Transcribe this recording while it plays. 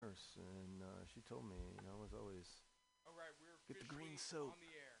told me, as always, All right, we're get the green officially soap. on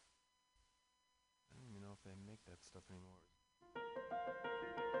the air. I don't even know if they make that stuff anymore.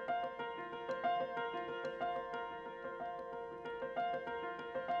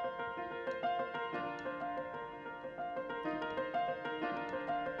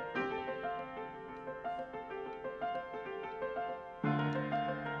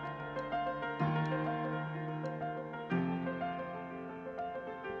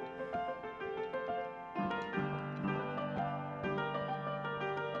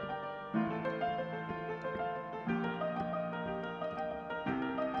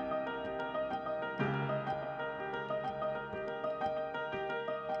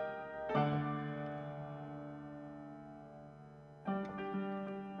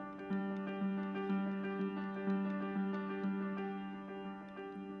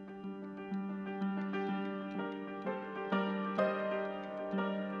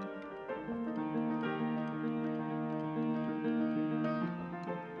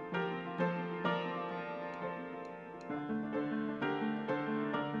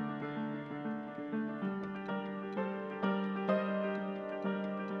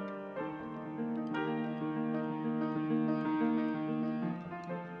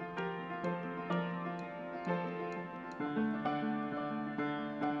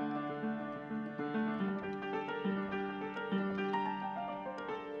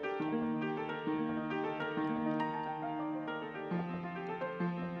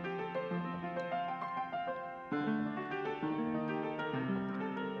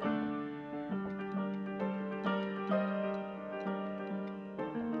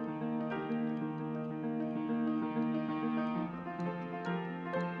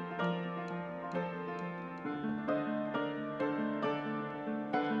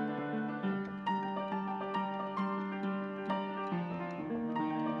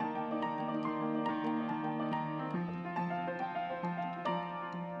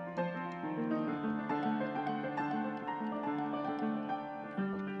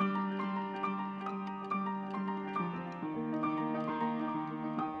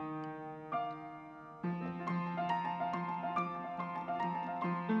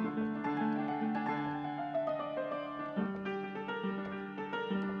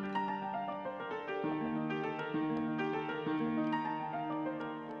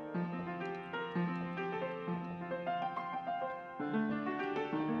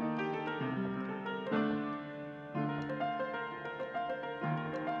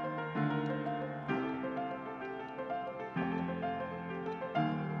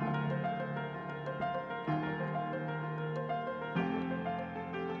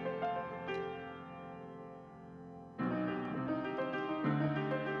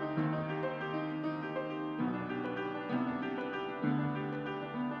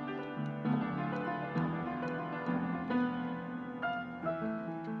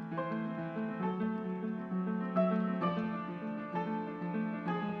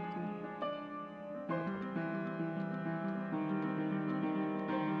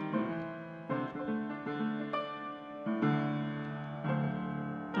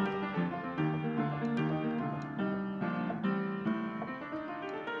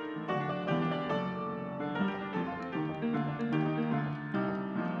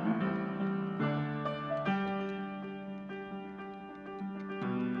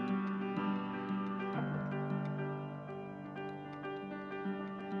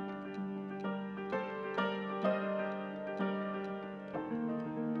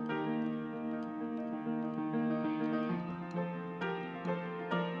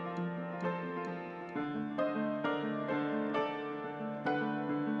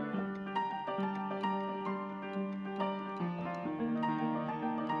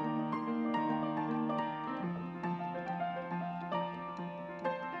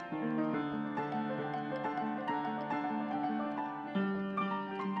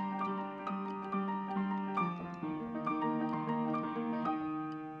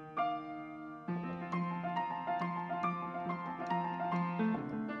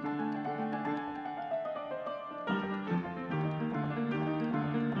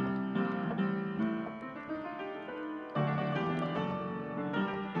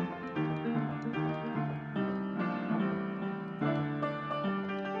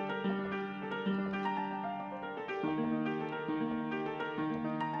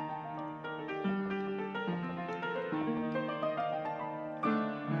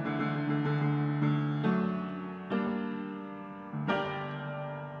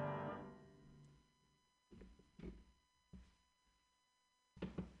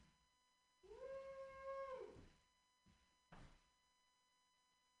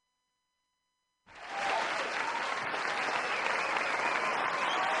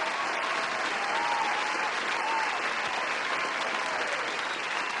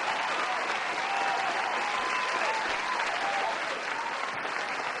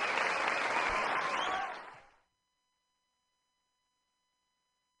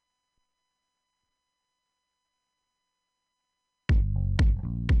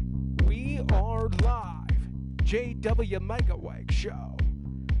 TheJWMegawegShow.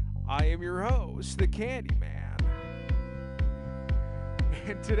 I am your host, the Candyman.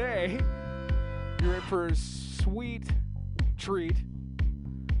 And today, you're in for a sweet treat.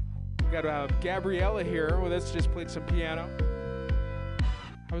 We got Gabriella here with us, just played some piano.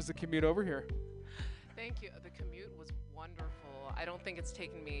 How was the commute over here? Thank you. The commute was wonderful. I don't think it's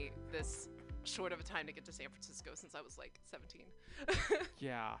taken me this short of a time to get to San Francisco since I was like 17.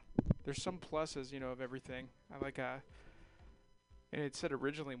 Yeah, there's some pluses, of everything. And it said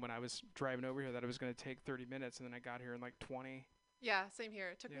originally when I was driving over here that it was going to take 30 minutes, and then I got here in like 20. Yeah, same here.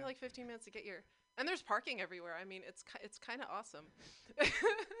 It took me like 15 minutes to get here. And there's parking everywhere. I mean, it's kind of awesome.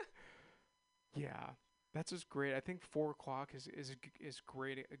 Yeah, that's just great. I think 4 o'clock is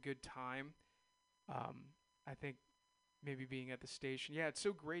great, a good time. I think maybe being at the station. Yeah, it's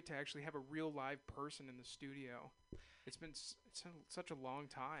so great to actually have a real live person in the studio. It's been such a long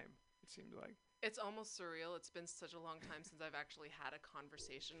time, it seemed like. It's almost surreal. It's been such a long time since I've actually had a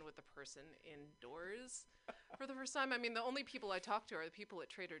conversation with a person indoors for the first time. I mean, the only people I talk to are the people at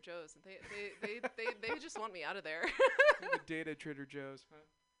Trader Joe's, and they just want me out of there. The date at Trader Joe's,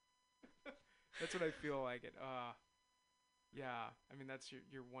 huh? That's what I feel like it. Yeah, I mean, that's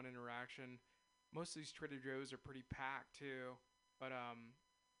your one interaction. Most of these Trader Joe's are pretty packed too, but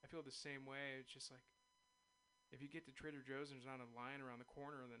I feel the same way. It's just like if you get to Trader Joe's and there's not a line around the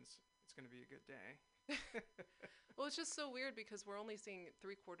corner, then it's going to be a good day. Well, it's just so weird because we're only seeing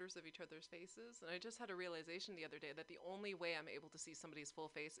 3/4 of each other's faces, and I just had a realization the other day that the only way I'm able to see somebody's full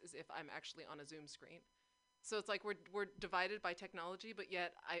face is if I'm actually on a Zoom screen. So it's like we're divided by technology, but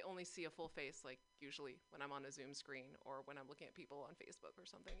yet I only see a full face, like usually when I'm on a Zoom screen or when I'm looking at people on Facebook or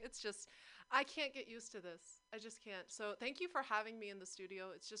something. It's just, I can't get used to this. I just can't. So thank you for having me in the studio.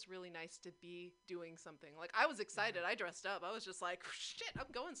 It's just really nice to be doing something. Like, I was excited. I dressed up. I was just like, shit,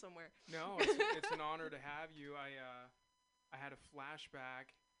 I'm going somewhere. No, it's an honor to have you. I had a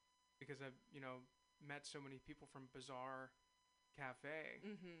flashback because I've, met so many people from Bazaar Cafe.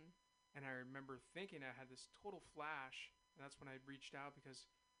 Mm-hmm. And I remember thinking I had this total flash, and that's when I reached out because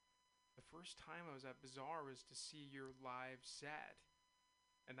the first time I was at Bazaar was to see your live set.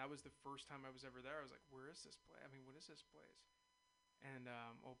 And that was the first time I was ever there. I was like, where is this place? I mean, what is this place? And,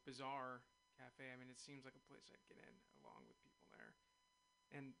 Bazaar Cafe, I mean, it seems like a place I'd get in along with people there.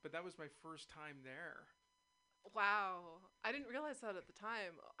 But that was my first time there. Wow. I didn't realize that at the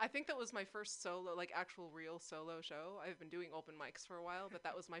time. I think that was my first solo, like actual real solo show. I've been doing open mics for a while, but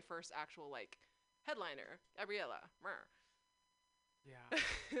that was my first actual like headliner, Gabriella. Yeah,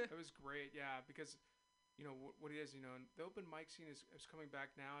 that was great. Yeah, because what it is, the open mic scene is coming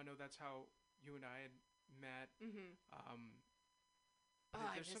back now. I know that's how you and I had met. Mm-hmm.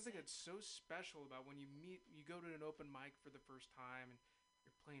 There's something that's so special about when you go to an open mic for the first time and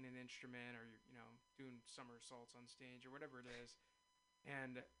you're playing an instrument or you're doing somersaults on stage or whatever it is,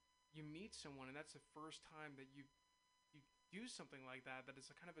 and you meet someone and that's the first time that you do something like that is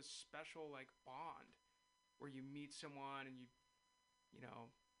a kind of a special like bond where you meet someone and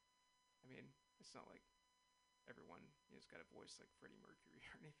I mean, it's not like everyone has got a voice like Freddie Mercury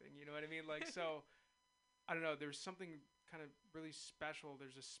or anything, you know what I mean? Like, so I don't know, there's something kind of really special.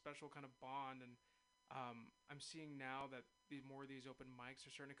 There's a special kind of bond, and I'm seeing now that more of these open mics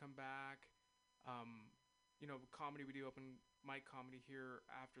are starting to come back. Comedy, we do open mic comedy here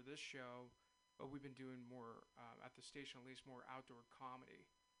after this show, but we've been doing more, at the station at least, more outdoor comedy,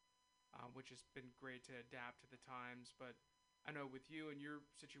 which has been great to adapt to the times. But I know with you and your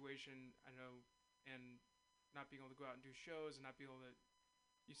situation, and not being able to go out and do shows and not be able to,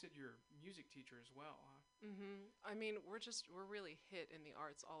 you said you're a music teacher as well, huh? Mm-hmm. I mean, we're really hit in the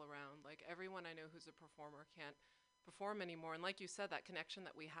arts all around. Like, everyone I know who's a performer can't perform anymore. And like you said, that connection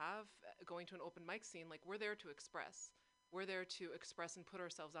that we have going to an open mic scene, like, we're there to express. We're there to express and put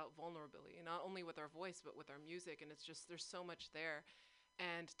ourselves out vulnerably, not only with our voice, but with our music. And it's just, there's so much there.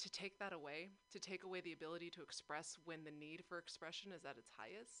 And to take that away, to take away the ability to express when the need for expression is at its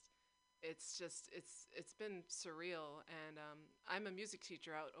highest, it's just, it's been surreal. And I'm a music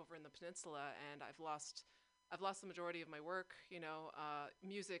teacher out over in the peninsula, and I've lost the majority of my work.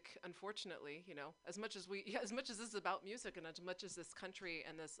 Music, unfortunately, as much as this is about music, and as much as this country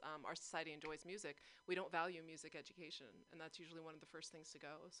and this our society enjoys music, we don't value music education, and that's usually one of the first things to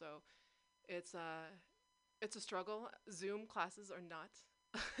go. So it's a struggle. Zoom classes are not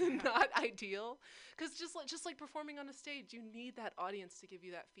not ideal, because just like performing on a stage, you need that audience to give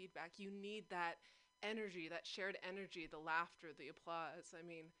you that feedback. You need that energy, that shared energy, the laughter, the applause. I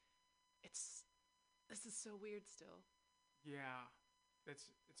mean, this is so weird still. Yeah, it's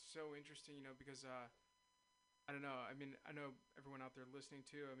so interesting, because I don't know. I mean, I know everyone out there listening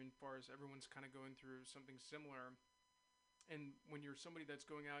too. I mean, as far as everyone's kind of going through something similar, and when you're somebody that's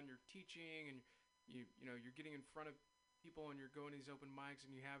going out and you're teaching and you're getting in front of people and you're going to these open mics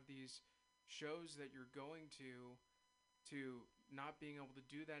and you have these shows that you're going to not being able to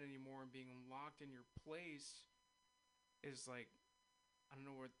do that anymore and being locked in your place is like, I don't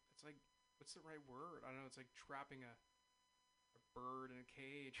know what it's like. What's the right word? I don't know. It's like trapping a bird in a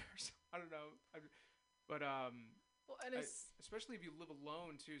cage or something. I don't know. But Well, and it's especially if you live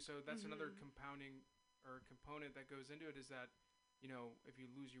alone too. So that's another mm-hmm. compounding or component that goes into it is that, if you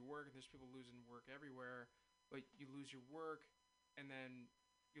lose your work, and there's people losing work everywhere, but you lose your work and then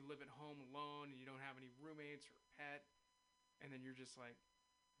you live at home alone and you don't have any roommates or pet, and then you're just like,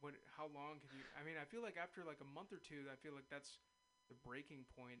 how long can you, I mean, I feel like after like a month or two, I feel like that's the breaking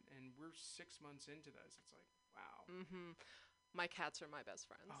point, and we're 6 months into this. It's like, wow. Mm-hmm. My cats are my best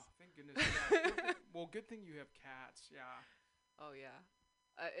friends. Oh, thank goodness. Yeah. Well, good thing you have cats. Yeah. Oh yeah,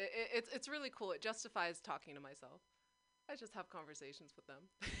 it's really cool. It justifies talking to myself. I just have conversations with them.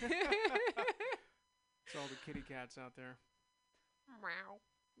 It's all the kitty cats out there. Meow.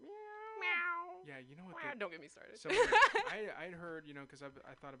 Meow. Yeah, you know what? Don't get me started. So I'd heard, because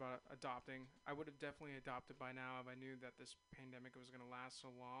I thought about adopting. I would have definitely adopted by now if I knew that this pandemic was going to last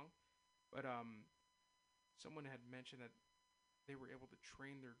so long. But someone had mentioned that they were able to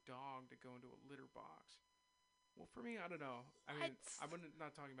train their dog to go into a litter box. Well, for me, I don't know. I mean, I'm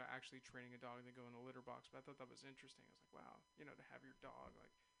not talking about actually training a dog to go in a litter box, but I thought that was interesting. I was like, wow, to have your dog,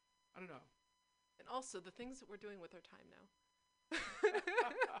 like, I don't know. And also the things that we're doing with our time now.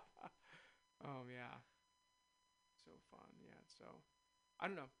 Oh, yeah. So fun, yeah. So, I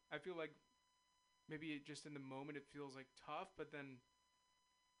don't know. I feel like maybe just in the moment it feels like tough, but then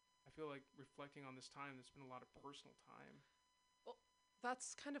I feel like reflecting on this time, there's been a lot of personal time.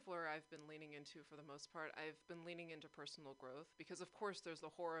 That's kind of where I've been leaning into for the most part. I've been leaning into personal growth because, of course, there's the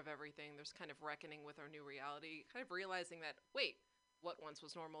horror of everything. There's kind of reckoning with our new reality, kind of realizing that, wait, what once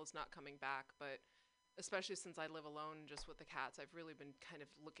was normal is not coming back. But especially since I live alone just with the cats, I've really been kind of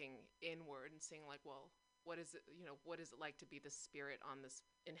looking inward and seeing like, well, what is it, what is it like to be the spirit on this,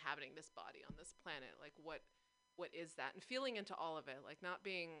 inhabiting this body on this planet? Like, what is that? And feeling into all of it, like not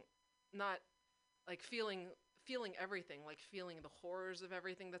like feeling everything, like feeling the horrors of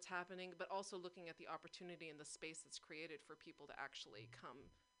everything that's happening, but also looking at the opportunity and the space that's created for people to actually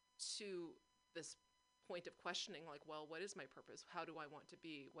come to this point of questioning, like, well, what is my purpose? How do I want to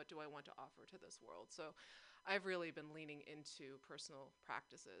be? What do I want to offer to this world? So I've really been leaning into personal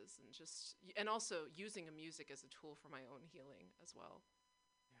practices and also using music as a tool for my own healing as well.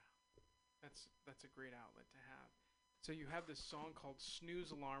 Yeah, that's a great outlet to have. So you have this song called Snooze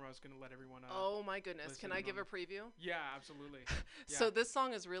Alarm. I was going to let everyone Oh my goodness. Can I give a preview? Yeah, absolutely. Yeah. So this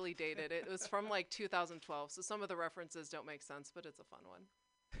song is really dated. It was from like 2012. So some of the references don't make sense, but it's a fun one.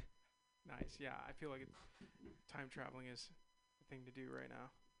 Nice. Yeah, I feel like time traveling is the thing to do right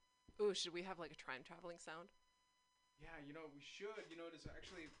now. Ooh, should we have like a time traveling sound? Yeah, we should. It is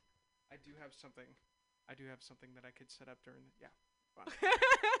actually, I do have something that I could set up during yeah. Fun.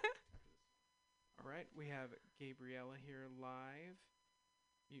 All right, we have Gabriella here live,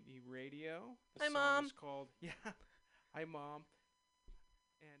 MutinyRadio. Hi, Mom. Is called Hi, Mom.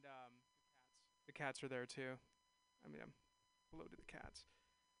 And the cats are there too. I mean, I'm hello to the cats.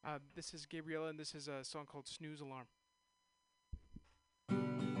 This is Gabriella, and this is a song called Snooze Alarm.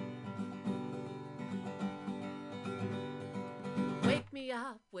 Wake me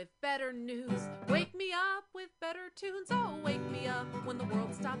up with better news. Wake me up with better tunes. Oh, wake me up when the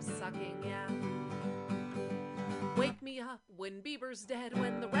world stops sucking, yeah. Wake me up when Bieber's dead,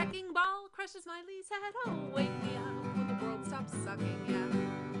 when the wrecking ball crushes Miley's head. Oh, wake me up when the world stops sucking, yeah.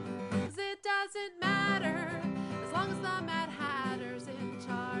 'Cause it doesn't matter as long as the Mad Hatter's in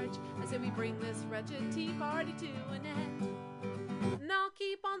charge. I say we bring this wretched tea party to an end. And I'll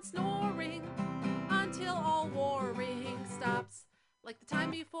keep on snoring until all warring stops. Like the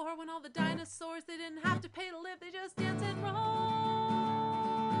time before when all the dinosaurs, they didn't have to pay to live, they just dance and roll.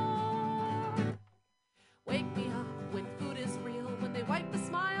 Wake me up when food is real, when they wipe the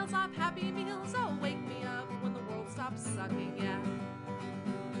smiles off Happy Meals. Oh, wake me up when the world stops sucking, yeah.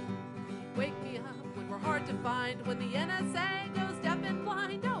 Wake me up when we're hard to find, when the NSA goes deaf and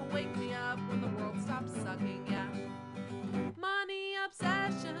blind. Oh, wake me up when the world stops sucking, yeah. Money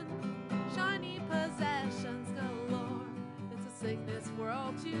obsession, shiny possessions galore. It's a sickness we're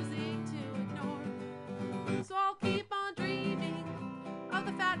all choosing to ignore. So I'll keep on dreaming of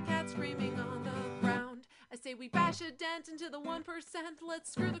the fat cat screaming on the ground. I say we bash a dent into the 1%.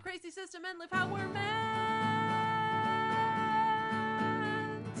 Let's screw the crazy system and live how we're meant.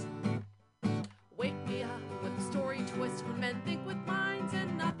 Wake me up with the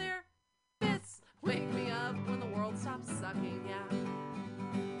stops sucking, yeah.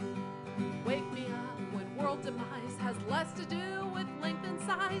 Wake me up when world demise has less to do with length and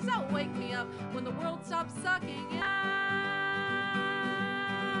size. Oh, wake me up when the world stops sucking, yeah.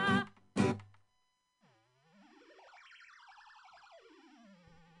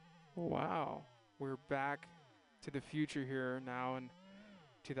 Wow. We're back to the future here now in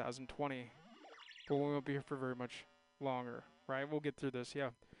 2020. But we won't be here for very much longer, right? We'll get through this, yeah.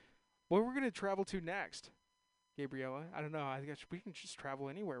 Where we're going to travel to next, Gabriella? I don't know. I guess we can just travel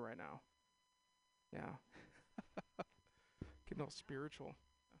anywhere right now. Yeah. Getting all spiritual.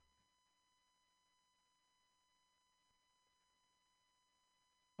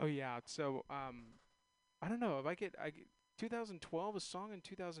 Oh yeah. So I don't know if I get 2012 a song in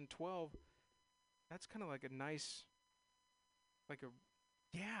 2012. That's kind of like a nice, like a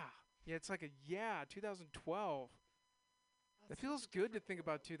yeah, yeah. It's like a yeah 2012. It feels good to think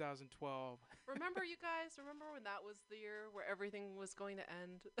about 2012. Remember, you guys? Remember when that was the year where everything was going to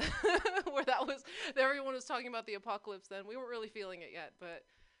end? Where everyone was talking about the apocalypse then. We weren't really feeling it yet, but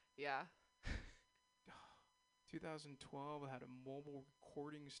yeah. 2012 had a mobile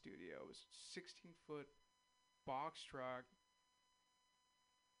recording studio. It was 16-foot box truck.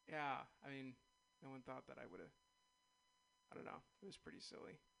 Yeah, I mean, no one thought that I would have. I don't know. It was pretty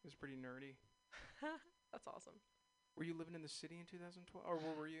silly. It was pretty nerdy. That's awesome. Were you living in the city in 2012, or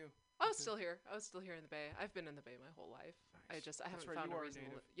where were you? I was still here. I was still here in the Bay. I've been in the Bay my whole life. Nice. I haven't right, found you a are reason.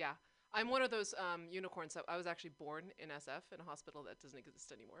 native. Yeah, I'm one of those unicorns. I was actually born in SF in a hospital that doesn't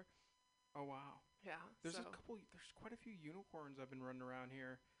exist anymore. Oh wow. Yeah. There's quite a few unicorns I've been running around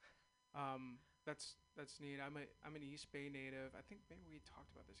here. That's neat. I'm an East Bay native. I think maybe we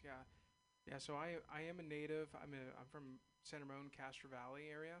talked about this. Yeah. Yeah, so I am a native. I'm from Santa Ramon, Castro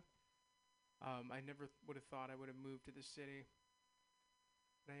Valley area. I never would have thought I would have moved to the city.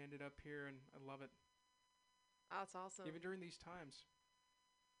 But I ended up here and I love it. Oh, that's awesome. Even during these times.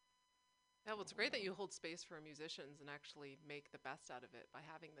 Yeah, well, it's great that you hold space for musicians and actually make the best out of it by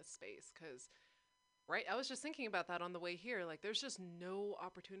having this space. Because, right, I was just thinking about that on the way here. Like, there's just no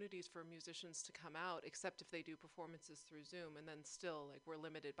opportunities for musicians to come out except if they do performances through Zoom. And then still, like, we're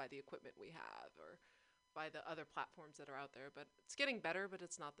limited by the equipment we have or by the other platforms that are out there. But it's getting better, but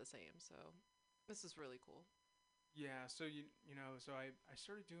it's not the same. So this is really cool. Yeah, so so I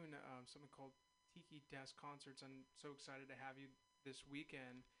started doing something called Tiki Desk Concerts. I'm so excited to have you this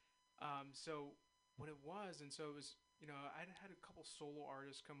weekend. So what it was, and so it was, I had a couple solo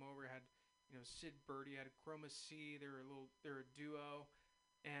artists come over. Had, Sid Birdie, had Chroma C. They're a duo,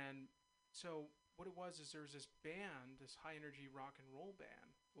 and so what it was is there was this band, this high energy rock and roll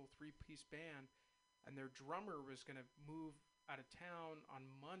band, little 3-piece band, and their drummer was gonna move out of town on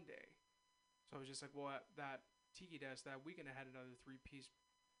Monday. So I was just like, well, at that Tiki Desk that weekend, I had another 3-piece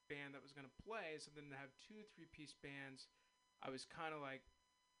band that was gonna play. So then to have 2 3-piece bands, I was kind of like,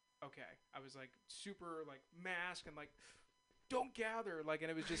 okay. I was like super like mask and like don't gather like, and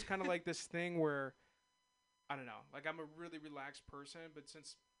it was just kind of like this thing where I don't know, like I'm a really relaxed person, but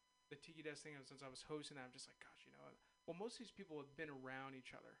since the Tiki Desk thing, since I was hosting that, I'm just like, gosh, well, most of these people have been around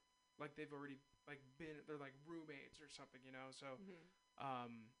each other, like they've already like they're like roommates or something, so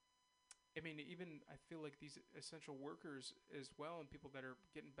I mean, even I feel like these essential workers as well, and people that are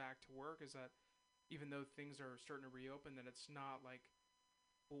getting back to work, is that even though things are starting to reopen, that it's not like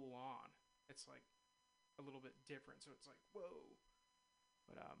full on. It's like a little bit different. So it's like, whoa.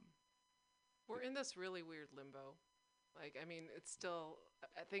 But we're in this really weird limbo. Like, I mean, it's still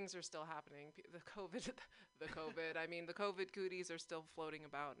things are still happening. The COVID, I mean, the COVID cooties are still floating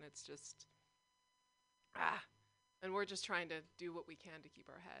about, and it's just and we're just trying to do what we can to keep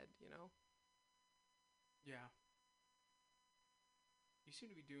our head, Yeah. You seem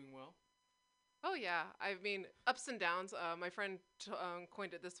to be doing well. Oh yeah, I mean ups and downs. My friend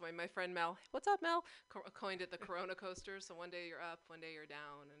coined it this way. My friend Mel, what's up, Mel? Coined it the Corona coaster. So one day you're up, one day you're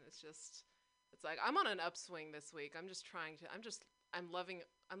down, and it's like I'm on an upswing this week. I'm loving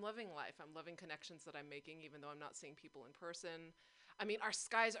life. I'm loving connections that I'm making, even though I'm not seeing people in person. I mean, our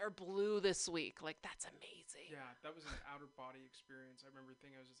skies are blue this week. Like that's amazing. Yeah, that was an outer body experience. I remember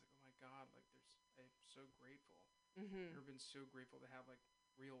thinking, I was just like, oh my god, like I'm so grateful. Mm-hmm. I've never been so grateful to have like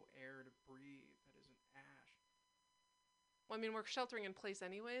real air to breathe that isn't ash. Well, I mean, we're sheltering in place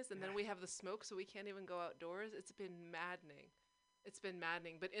anyways, and then we have the smoke, so we can't even go outdoors. It's been maddening.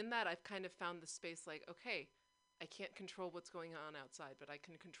 But in that, I've kind of found the space like, okay, I can't control what's going on outside, but I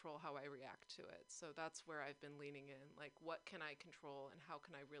can control how I react to it. So that's where I've been leaning in. Like, what can I control, and how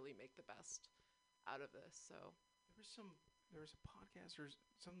can I really make the best out of this? So there was a podcast or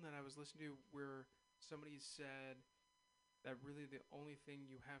something that I was listening to where somebody said that really the only thing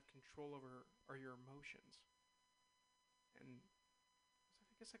you have control over are your emotions. And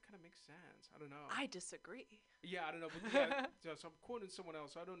I guess that kind of makes sense. I don't know. I disagree. Yeah, I don't know. But yeah, so I'm quoting someone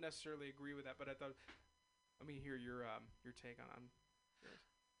else. So I don't necessarily agree with that, but I thought, let me hear your take on. I'm curious.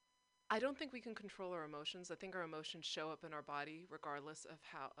 I don't think we can control our emotions. I think our emotions show up in our body regardless of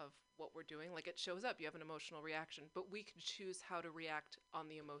what we're doing. Like it shows up, you have an emotional reaction, but we can choose how to react on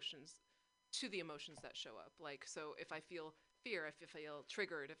the emotions to the emotions that show up. Like so if I feel fear, if I feel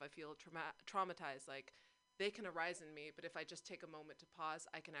triggered, if I feel traumatized, like they can arise in me, but if I just take a moment to pause,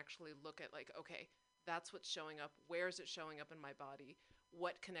 I can actually look at like, okay, that's what's showing up. Where is it showing up in my body?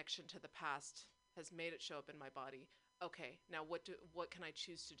 What connection to the past has made it show up in my body? Okay, now what can I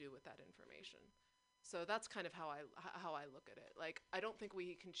choose to do with that information? So that's kind of how I look at it. Like I don't think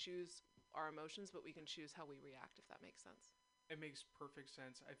we can choose our emotions, but we can choose how we react, if that makes sense. It makes perfect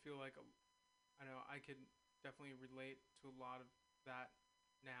sense. I feel like I know I can definitely relate to a lot of that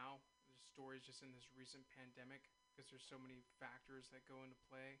now. There's stories just in this recent pandemic because there's so many factors that go into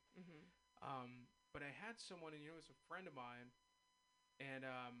play. Mm-hmm. But I had someone, and it was a friend of mine, and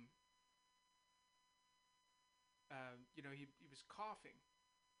he was coughing,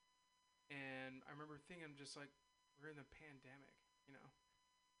 and I remember thinking, I'm just like, we're in the pandemic, you know.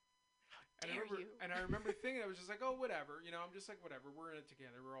 And I remember thinking, I was just like, oh, whatever, you know. I'm just like, whatever. We're in it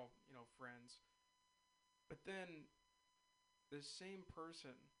together. We're all, friends. But then, the same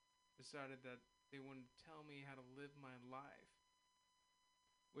person decided that they wanted to tell me how to live my life,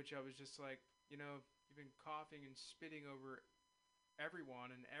 which I was just like, you've been coughing and spitting over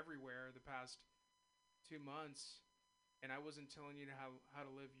everyone and everywhere the past 2 months, and I wasn't telling you how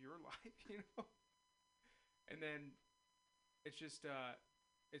to live your life. And then it's just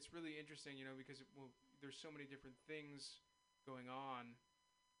it's really interesting, because there's so many different things going on,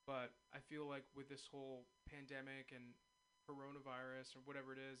 but I feel like with this whole pandemic and coronavirus or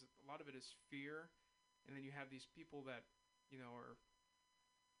whatever it is, a lot of it is fear, and then you have these people that are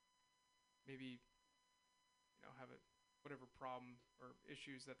maybe have a whatever problem or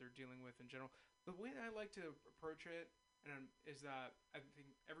issues that they're dealing with in general. The way that I like to approach it is that I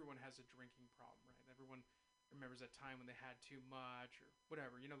think everyone has a drinking problem, right? Everyone remembers that time when they had too much or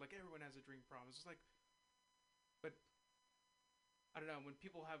whatever. Like everyone has a drinking problem. It's just like, but I don't know, when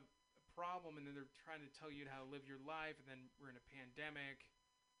people have a problem and then they're trying to tell you how to live your life, and then we're in a pandemic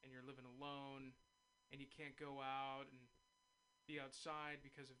and you're living alone and you can't go out and be outside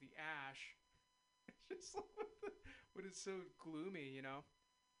because of the ash. It's just like, but it's so gloomy. Do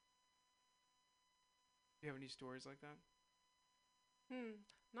you have any stories like that?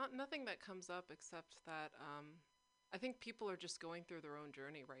 Nothing that comes up except that I think people are just going through their own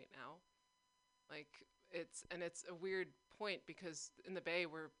journey right now. Like it's a weird point because in the Bay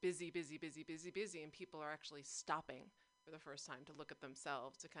we're busy, busy, busy, busy, busy, and people are actually stopping for the first time to look at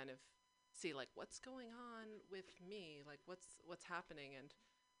themselves to kind of see like what's going on with me, like what's happening, and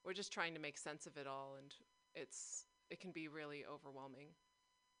we're just trying to make sense of it all, and it can be really overwhelming.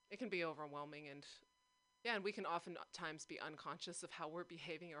 It can be overwhelming, and yeah, and we can oftentimes be unconscious of how we're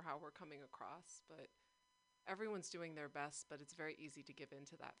behaving or how we're coming across, but everyone's doing their best, but it's very easy to give in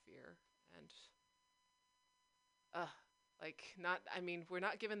to that fear. And we're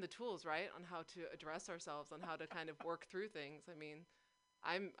not given the tools, right, on how to address ourselves, on how to kind of work through things.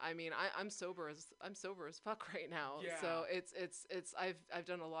 I'm sober as fuck right now. Yeah. So I've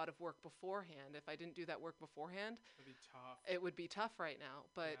done a lot of work beforehand. If I didn't do that work beforehand, it'd be tough. It would be tough right now.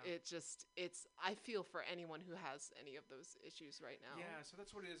 But Yeah. I feel for anyone who has any of those issues right now. Yeah, so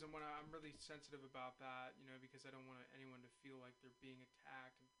that's what it is, and I'm really sensitive about that, because I don't want anyone to feel like they're being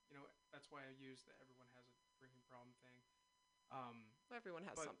attacked. And, that's why I use the everyone has a drinking problem thing. Everyone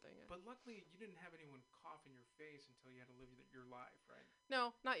has something. Yeah. But luckily, you didn't have anyone cough in your face until you had to live your life, right?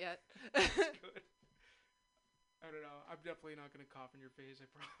 No, not yet. That's good. I don't know. I'm definitely not going to cough in your face, I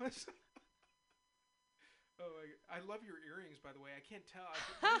promise. Oh, I love your earrings, by the way. I can't tell.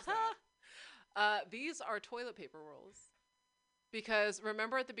 What is that? These are toilet paper rolls. Because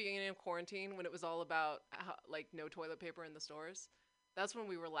remember at the beginning of quarantine when it was all about no toilet paper in the stores? That's when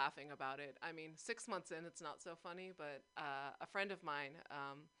we were laughing about it. 6 months in, it's not so funny, but a friend of mine,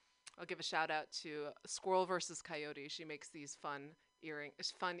 I'll give a shout out to Squirrel versus Coyote. She makes these fun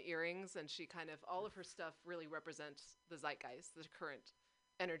earrings, and she kind of, all of her stuff really represents the zeitgeist, the current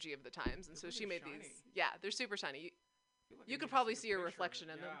energy of the times. And so she made shiny. these. Yeah, they're super shiny. Like You could probably see your reflection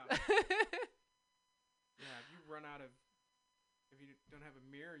in them. Yeah, if you don't have a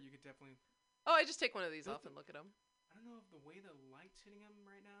mirror, you could definitely. Oh, I just take one of these off and look at them. I don't know if the way the light's hitting them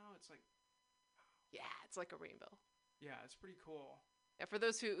right now, it's like. Yeah, it's like a rainbow. Yeah, it's pretty cool. Yeah, for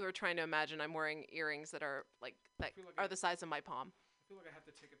those who are trying to imagine, I'm wearing earrings that are the size of my palm. I feel like I have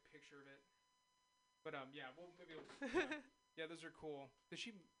to take a picture of it. But yeah, well maybe yeah. Yeah, those are cool. Did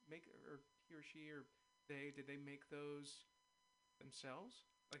she make or he or she or they did they make those themselves?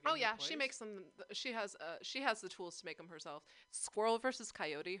 Like Oh in your yeah, she place? makes them. She has the tools to make them herself. Squirrel versus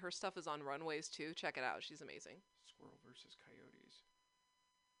Coyote. Her stuff is on runways too. Check it out. She's amazing. Squirrel versus coyotes.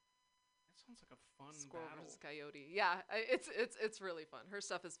 That sounds like a fun Squirrel versus battle. Coyote. Yeah, it's really fun. Her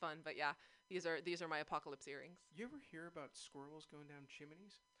stuff is fun, but yeah, these are my apocalypse earrings. You ever hear about squirrels going down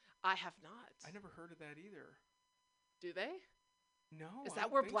chimneys? I have not. I never heard of that either. Do they? No, Is I that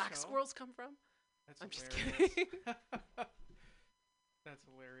don't where think black so. squirrels come from? That's I'm just hilarious. kidding. That's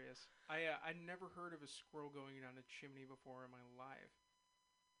hilarious. I never heard of a squirrel going down a chimney before in my life.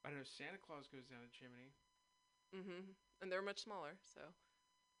 I know Santa Claus goes down a chimney. And they're much smaller, so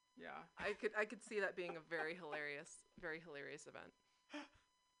Yeah. I could see that being a very hilarious event.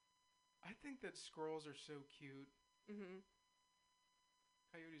 I think that squirrels are so cute. Mhm.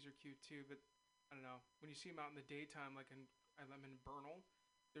 Coyotes are cute too, but I don't know. When you see them out in the daytime, like I'm in Bernal,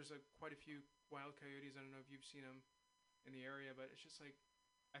 there's quite a few wild coyotes. I don't know if you've seen them in the area, but it's just like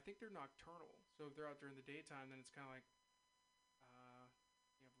I think they're nocturnal. So if they're out during the daytime, then it's kind of like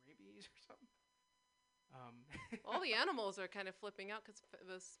you have rabies or something. Um, All the animals are kind of flipping out because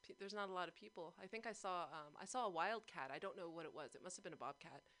there's not a lot of people. I think I saw a wildcat. I don't know what it was. It must have been a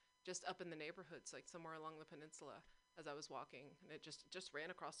bobcat, just up in the neighborhoods, like somewhere along the peninsula, as I was walking, and it just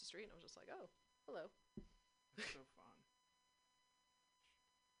ran across the street, and I was just like, oh, hello. That's so fun.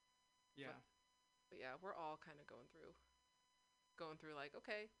 Yeah. But yeah, we're all kind of going through like,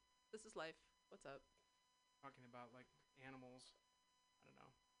 okay, this is life. What's up? Talking about like animals. I don't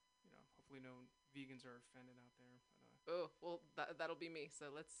know. Hopefully no vegans are offended out there. But, Oh, well, that'll be me. So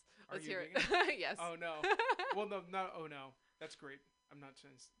are let's you hear vegan? it. Yes. Oh no. Well, no, no. Oh no. That's great. I'm not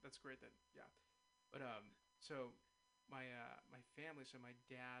saying that's great. That yeah. But so my family. So my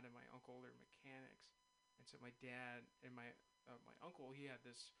dad and my uncle are mechanics, and so my dad and my uncle he had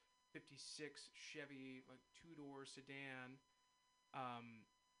this '56 Chevy like two-door sedan.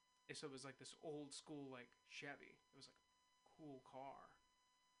 And so it was like this old school like Chevy. It was like a cool car.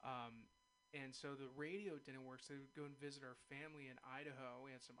 Um, and so the radio didn't work, so they would go and visit our family in Idaho.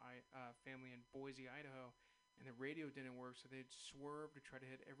 We had some family in Boise, Idaho, and the radio didn't work, so they'd swerve to try to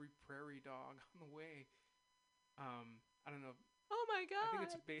hit every prairie dog on the way. I don't know. Oh my I think god.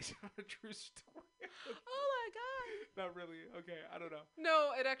 it's based on a true story. Oh my god. Not really. Okay, I don't know.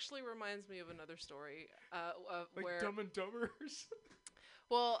 No, it actually reminds me of another story. Like Where Dumb and Dumber or something.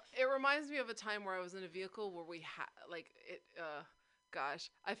 Well, it reminds me of a time where I was in a vehicle where we had like it. Gosh,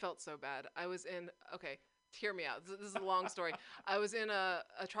 I felt so bad. I was in. Okay, hear me out. This is a long story. I was in a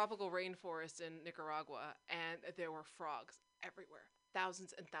tropical rainforest in Nicaragua, and there were frogs everywhere,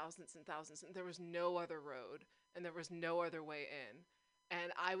 thousands and thousands and thousands, and there was no other road, and there was no other way in.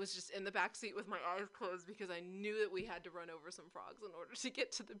 And I was just in the back seat with my eyes closed because I knew that we had to run over some frogs in order to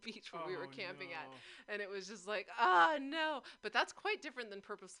get to the beach where we were camping at. No. And it was just like, no. But that's quite different than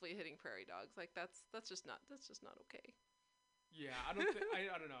purposefully hitting prairie dogs. Like that's just not okay. Yeah, I don't think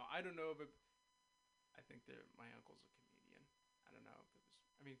I don't know. I don't know, but I think that my uncle's a comedian. I don't know if it was.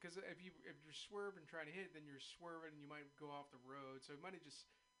 I mean, because if you're swerving trying to hit, then you're swerving and you might go off the road. So it might have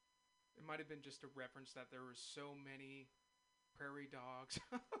been just a reference that there were so many prairie dogs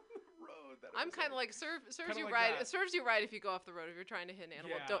on the road. That I'm kind of like serves you like right. that. It serves you right if you go off the road if you're trying to hit an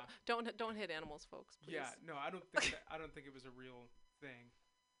animal. Yeah. Don't hit animals, folks. Please. Yeah, no, I don't think I don't think it was a real thing.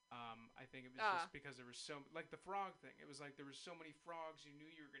 I think it was just because there was so like the frog thing. It was like there were so many frogs, you knew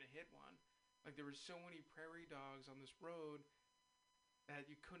you were gonna hit one. Like there were so many prairie dogs on this road that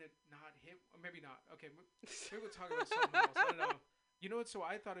you couldn't not hit. Or maybe not. Okay, maybe we'll talk about something else. I don't know. You know what? So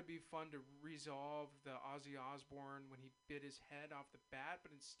I thought it'd be fun to resolve the Ozzy Osbourne when he bit his head off the bat,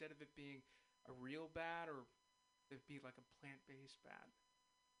 but instead of it being a real bat, or it'd be like a plant-based bat.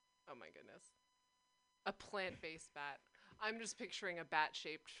 Oh my goodness. A plant-based bat. I'm just picturing a bat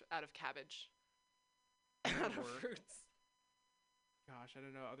shaped out of cabbage. Out of fruits. Gosh, I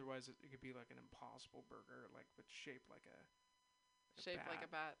don't know. Otherwise, it could be like an Impossible Burger, like but shaped like a Shaped bat. like a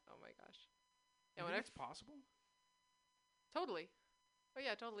bat. Oh my gosh. You think it's possible? Totally. Oh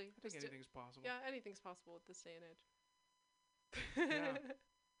yeah, totally. I think anything's possible. Yeah, anything's possible with this day and age. Yeah.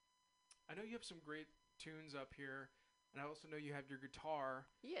 I know you have some great tunes up here, and I also know you have your guitar.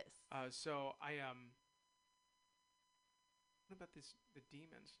 Yes. So I what about the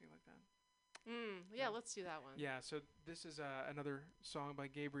Demons? Do you like that? Yeah, let's do that one. Yeah. So this is another song by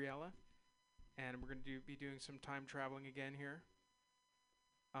Gabriella, and we're gonna be doing some time traveling again here.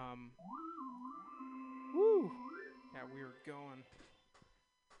 Woo! Yeah, we are going.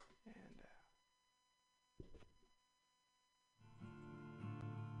 And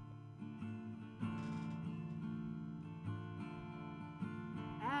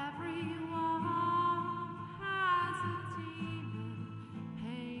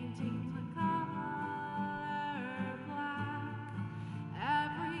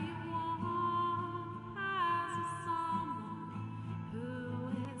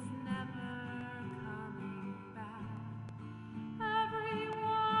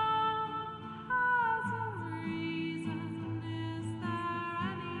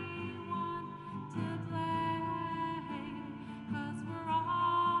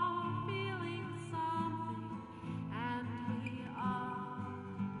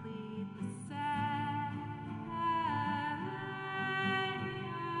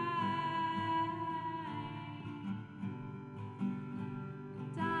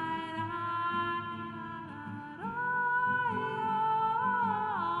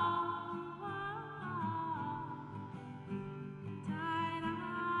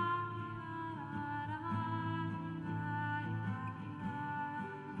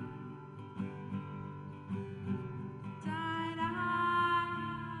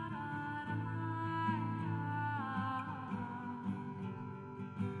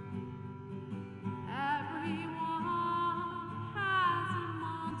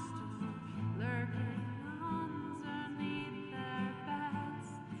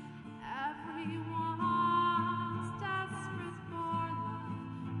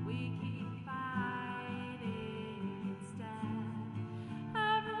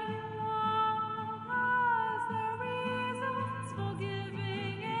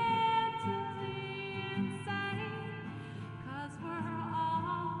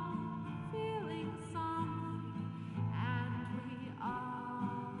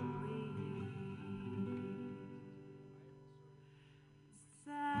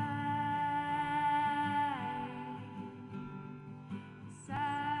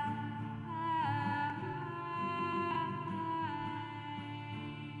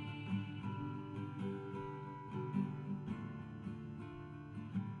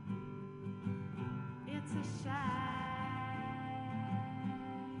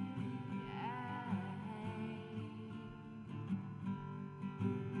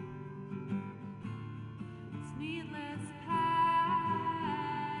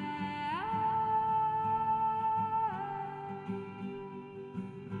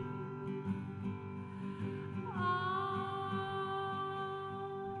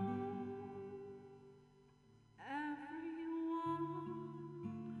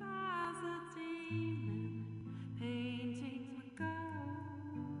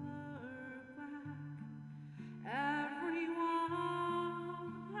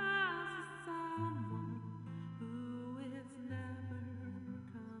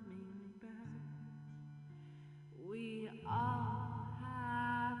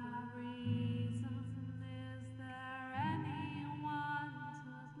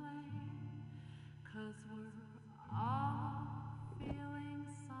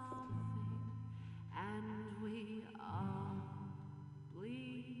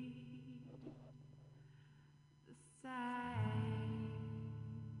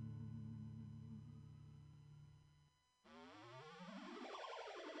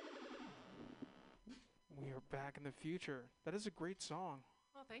We are back in the future. That is a great song.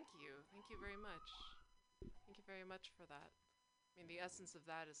 Well, thank you. Thank you very much. Thank you very much for that. I mean, the essence of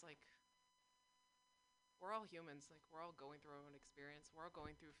that is like we're all humans. Like we're all going through our own experience. We're all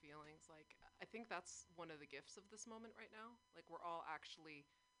going through feelings. Like I think that's one of the gifts of this moment right now. Like we're all actually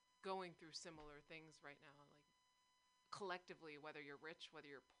going through similar things right now. Like collectively, whether you're rich, whether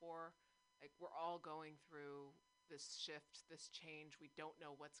you're poor, like we're all going through this shift, this change. We don't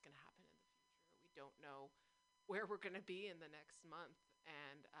know what's going to happen in the future. We don't know where we're going to be in the next month.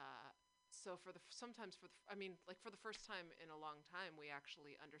 And so for the sometimes for the, I mean, like for the first time in a long time, we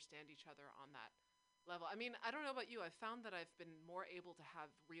actually understand each other on that level. I mean, I don't know about you. I've found that I've been more able to have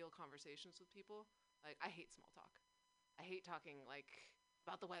real conversations with people. Like I hate small talk. I hate talking like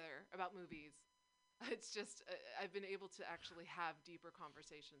about the weather, about movies. It's just I've been able to actually have deeper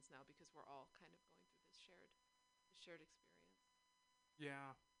conversations now because we're all kind of going through this shared experience.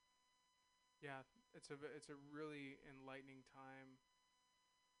 Yeah, yeah. It's a really enlightening time,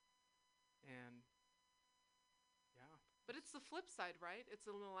 and yeah, But it's the flip side, right? It's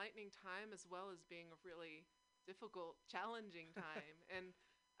an enlightening time as well as being a really difficult, challenging time. And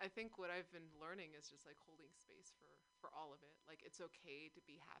I think what I've been learning is just like holding space for all of it. Like it's okay to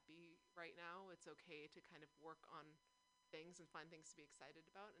be happy right now. It's okay to kind of work on things and find things to be excited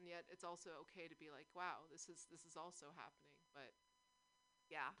about. And yet it's also okay to be like, wow, this is also happening. But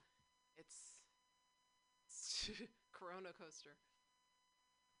yeah, it's Corona coaster.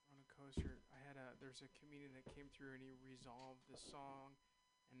 on a coaster. There's a comedian that came through and he resolved this song,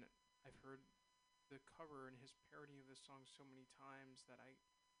 and I've heard the cover and his parody of this song so many times that I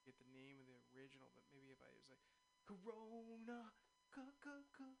get the name of the original. But maybe if I was like Corona,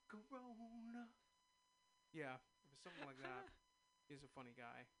 Corona, yeah, it was something like that. He's a funny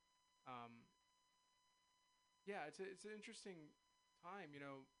guy. Um, yeah, it's an interesting time,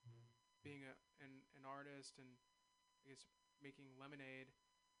 being an artist and I guess making lemonade.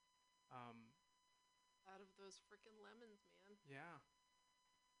 Um, Out of those freaking lemons, man. yeah,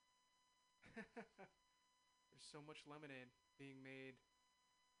 there's so much lemonade being made.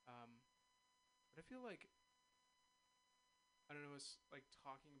 Um, but I feel like I don't know, it's like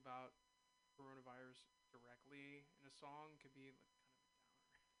talking about coronavirus directly in a song could be like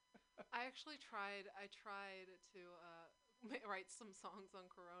kind of a downer. I actually tried. I tried to write some songs on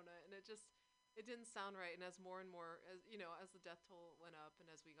Corona, and it didn't sound right. And as more and more, as you know, as the death toll went up, and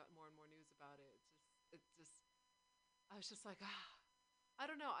as we got more and more news about it, I was just like, I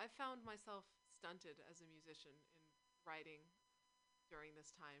don't know. I found myself stunted as a musician in writing during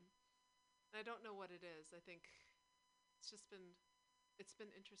this time, and I don't know what it is. I think it's just been, it's been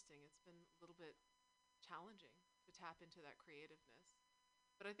interesting. It's been a little bit challenging to tap into that creativeness.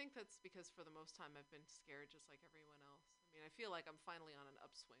 But I think that's because for the most time I've been scared just like everyone else. I mean, I feel like I'm finally on an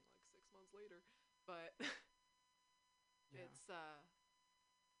upswing like 6 months later, but Yeah, it's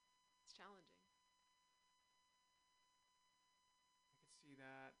challenging. I could see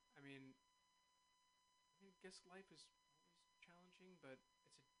that. I guess life is always challenging, but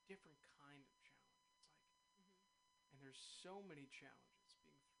it's a different kind of challenge. Hmm. And there's so many challenges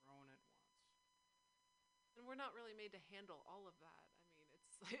being thrown at once. And we're not really made to handle all of that. I mean,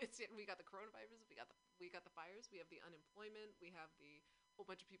 it's we got the coronavirus, we got the fires, we have the unemployment, we have the whole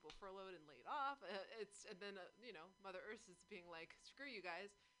bunch of people furloughed and laid off. And then Mother Earth is being like, screw you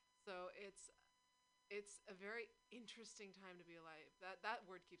guys. So it's a very interesting time to be alive. That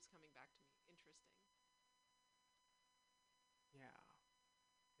word keeps coming back to me. Interesting. Yeah,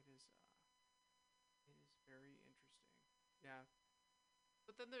 it is. It is Yeah.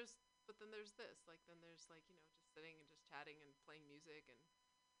 But then there's this, like then there's like, just sitting and just chatting and playing music and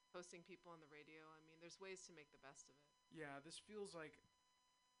hosting people on the radio. I mean, there's ways to make the best of it. Yeah, this feels like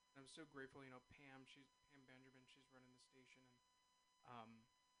I'm so grateful, Pam Benjamin, she's running the station, and um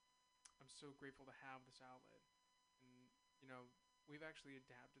I'm so grateful to have this outlet. And we've actually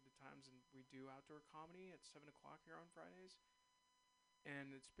adapted the times, and we do outdoor comedy at 7 o'clock here on Fridays,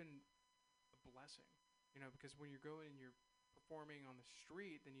 and it's been a blessing. Because when you're going and you're performing on the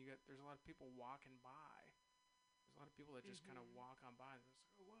street, then there's a lot of people walking by. There's a lot of people that just kind of Mm-hmm. walk on by. And it's like,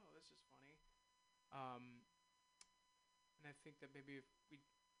 oh, whoa, this is funny. Um, and I think that maybe if we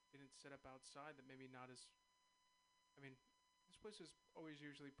didn't set up outside, that maybe not as. I mean, this place is always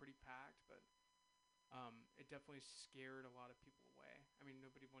usually pretty packed, but it definitely scared a lot of people away. I mean,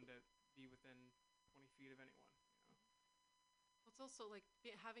 nobody wanted to be within 20 feet of anyone. Well, it's also like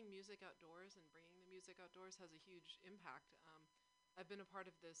having music outdoors and bringing the music outdoors has a huge impact. I've been a part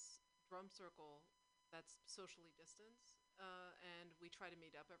of this drum circle that's socially distanced, and we try to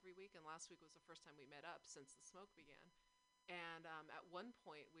meet up every week. And last week was the first time we met up since the smoke began. And at one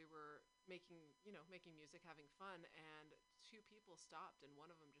point, we were making music, having fun, and two people stopped, and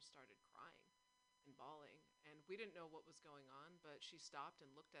one of them just started crying and bawling. And we didn't know what was going on, but she stopped and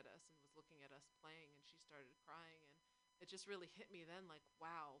looked at us and was looking at us playing, and she started crying. And it just really hit me then, like,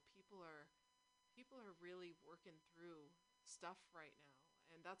 wow, people are really working through stuff right now.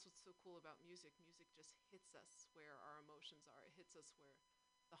 And that's what's so cool about music. Music just hits us where our emotions are. It hits us where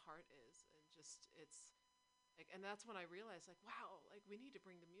the heart is, and just it's like, and that's when I realized, like, wow, like we need to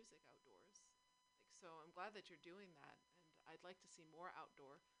bring the music outdoors. Like, so I'm glad that you're doing that, and I'd like to see more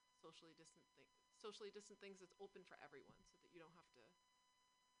outdoor socially distant things that's open for everyone, so that you don't have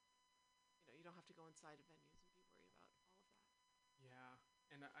to go inside of venues and be worried about all of that. Yeah,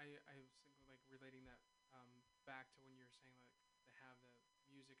 and I was thinking like relating that back to when you were saying like to have the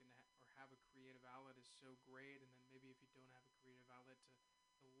music and or have a creative outlet is so great, and then maybe if you don't have a creative outlet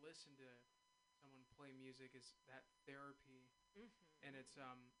to listen to someone play music is that therapy, and it's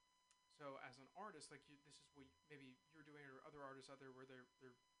Mm-hmm. so as an artist like this is what maybe you're doing or other artists out there where they're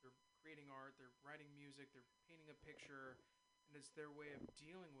creating art, they're writing music, they're painting a picture, and it's their way of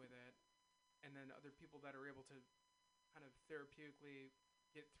dealing with it, and then other people that are able to kind of therapeutically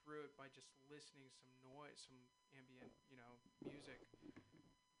get through it by just listening some noise, some ambient, music.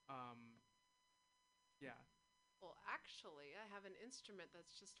 Um, yeah. Well, actually, I have an instrument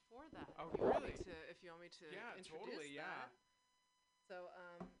that's just for that. Oh, If you want me really? to, if you want me to Yeah, introduce totally. Yeah. that. So,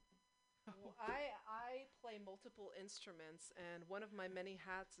 well, I play multiple instruments, and one of my many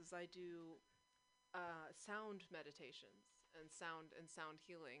hats is I do sound meditations and sound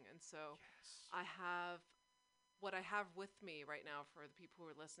healing. And so, Yes. I have what I have with me right now for the people who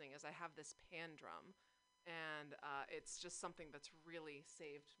are listening is I have this pan drum, and it's just something that's really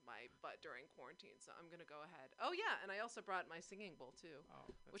saved my butt during quarantine. So I'm gonna go ahead. Oh yeah, and I also brought my singing bowl too. Oh,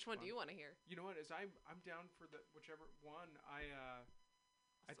 that's Which one do fun. you want to hear? You know what? Is I'm down for the whichever one. I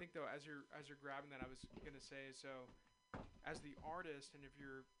Awesome. think though as you're grabbing that, I was gonna say so. As the artist, and if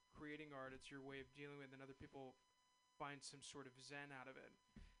you're creating art, it's your way of dealing with, and other people find some sort of zen out of it.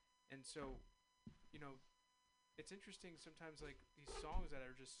 And so, you know, it's interesting sometimes like these songs that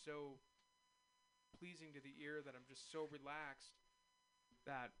are just so pleasing to the ear that I'm just so relaxed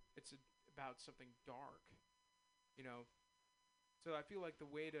that it's about something dark, you know. So I feel like the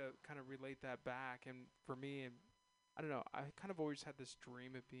way to kind of relate that back, and for me, and I don't know, I kind of always had this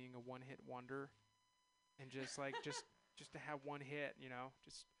dream of being a one-hit wonder, and just like just to have one hit,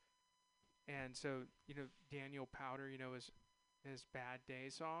 just and so Daniel Powder, his Bad Day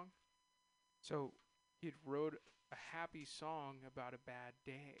song. So he wrote a happy song about a bad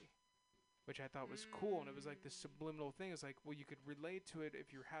day, which I thought was cool. And it was like this Mm. subliminal thing. It's like, well, you could relate to it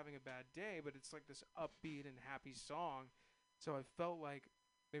if you're having a bad day, but it's like this upbeat and happy song. So I felt like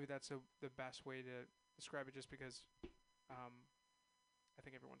maybe that's the best way to describe it, just because um, I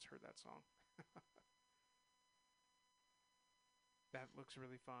think everyone's heard that song. That looks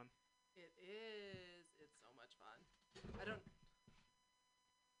really fun. It is. It's so much fun. I don't.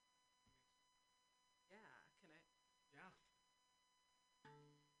 Yeah. Can I? Yeah.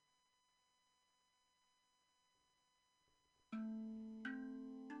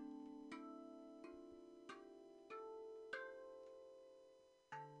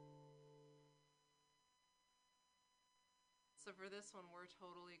 So for this one, we're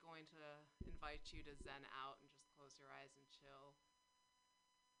totally going to invite you to zen out and just close your eyes and chill.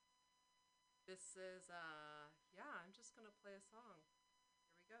 This is yeah. I'm just gonna play a song.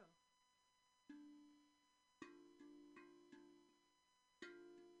 Here we go.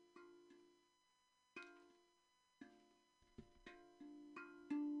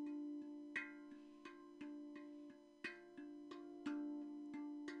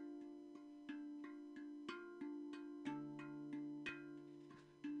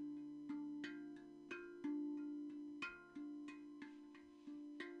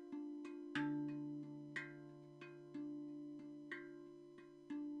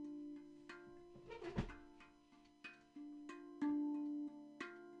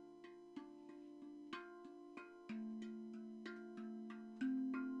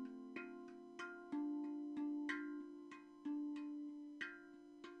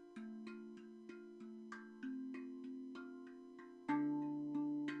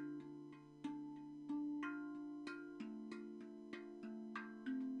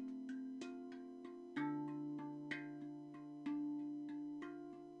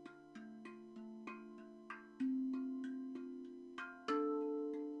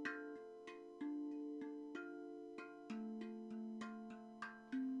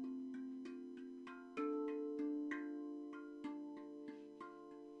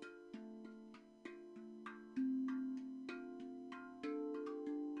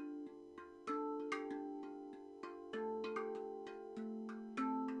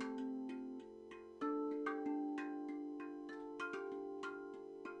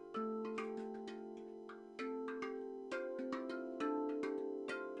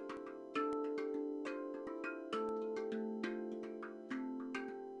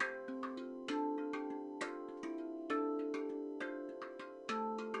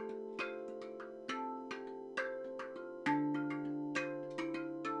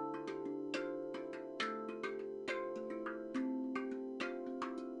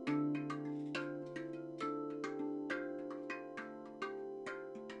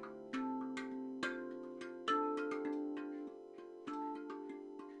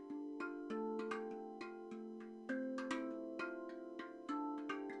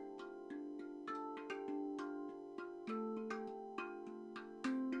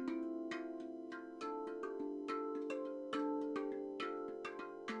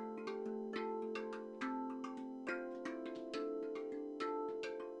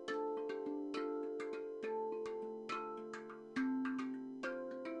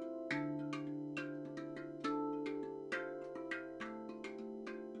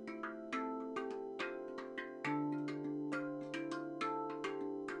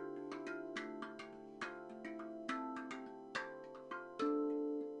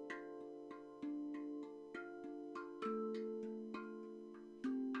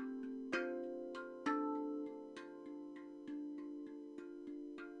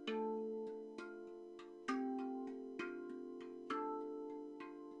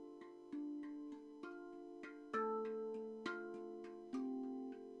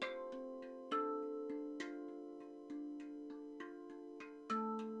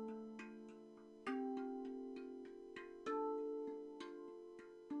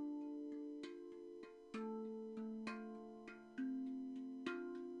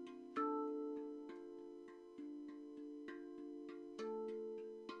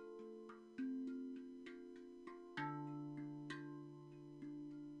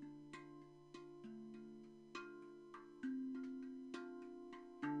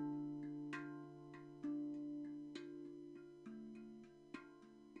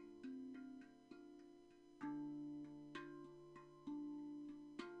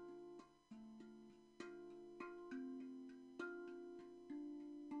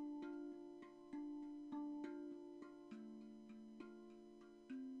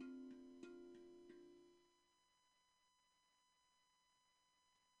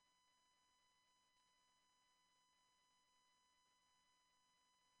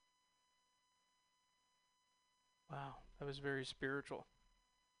 That was very spiritual.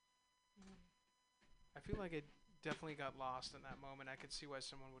 Mm. I feel like I definitely got lost in that moment. I could see why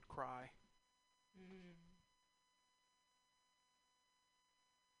someone would cry. Mm.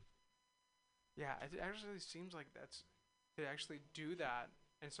 Yeah, it actually seems like that's to actually do that,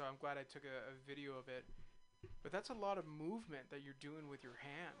 and so I'm glad I took a video of it. But that's a lot of movement that you're doing with your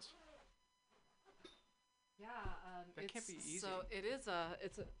hands. Yeah, That can't be easy. so it is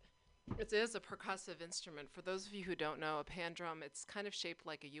a percussive instrument. For those of you who don't know, a pan drum, it's kind of shaped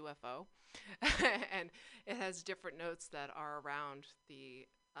like a UFO, and it has different notes that are around the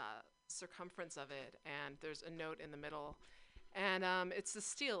circumference of it, and there's a note in the middle. And it's the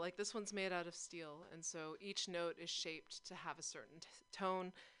steel, like this one's made out of steel, and so each note is shaped to have a certain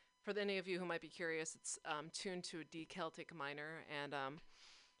tone. For any of you who might be curious, it's tuned to a D Celtic minor, and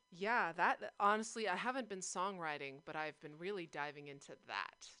yeah, that honestly, I haven't been songwriting, but I've been really diving into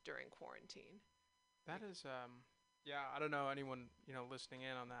that during quarantine. That is, yeah, I don't know anyone, listening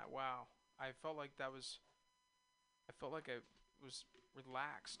in on that. Wow. I felt like that was, I felt like I was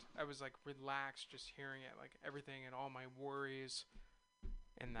relaxed. I was like relaxed just hearing it, like everything and all my worries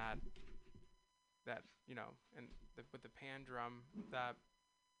and and with the pan drum, that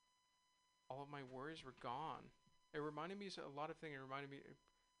all of my worries were gone. It reminded me a lot of things. It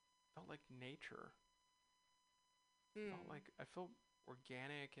felt like nature. Felt Mm. like I felt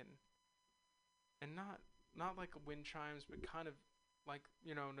organic and not like wind chimes, but kind of like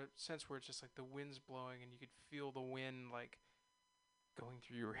in a sense where it's just like the wind's blowing and you could feel the wind like going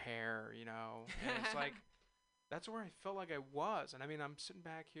through your hair, and it's like that's where I felt like I was. And I mean, I'm sitting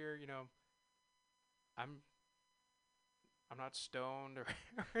back here, I'm I'm not stoned or,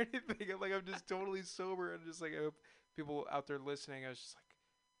 or anything. Like I'm just totally sober and just like I hope people out there listening. I was just like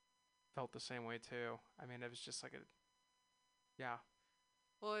felt the same way too. I mean, it was just like a yeah.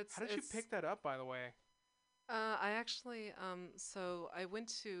 Well, How did you it's pick that up, by the way? I actually so I went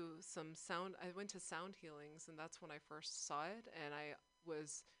to sound healings, and that's when I first saw it, and I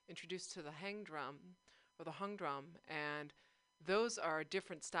was introduced to the hang drum or the hung drum, and those are a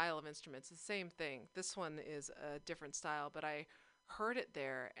different style of instruments. The same thing. This one is a different style, but I heard it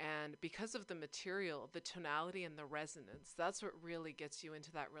there, and because of the material, the tonality and the resonance, that's what really gets you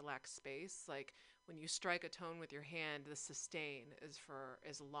into that relaxed space. Like when you strike a tone with your hand, the sustain is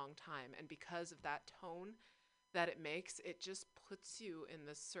a long time, and because of that tone that it makes, it just puts you in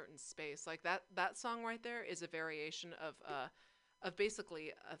this certain space. Like that song right there is a variation of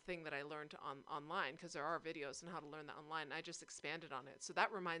basically a thing that I learned online, because there are videos on how to learn that online. And I just expanded on it. So that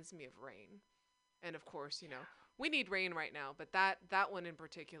reminds me of rain. And of course, we need rain right now, but that one in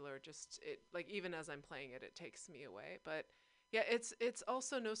particular, just it, like, even as I'm playing it, it takes me away. But yeah, it's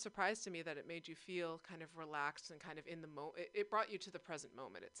also no surprise to me that it made you feel kind of relaxed and kind of in the moment. It brought you to the present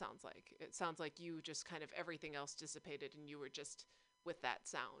moment. It sounds like you just kind of everything else dissipated and you were just with that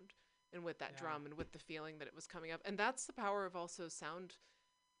sound and with that Yeah. drum and with the feeling that it was coming up. And that's the power of also sound.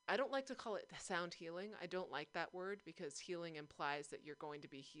 I don't like to call it sound healing. I don't like that word because healing implies that you're going to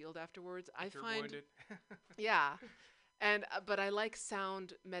be healed afterwards. I If you're find, wounded. yeah, and but I like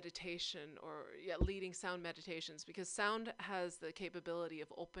sound meditation, or yeah, leading sound meditations, because sound has the capability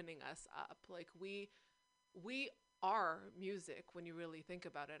of opening us up. Like we are music when you really think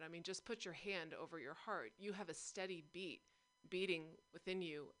about it. I mean, just put your hand over your heart. You have a steady beat beating within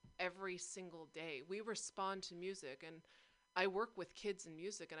you every single day. We respond to music, and I work with kids in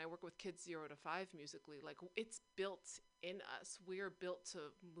music, and I work with kids 0 to 5 musically. Like it's built in us. We are built to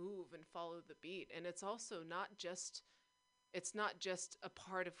move and follow the beat. And it's not just a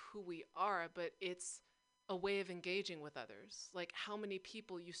part of who we are, but it's a way of engaging with others. Like how many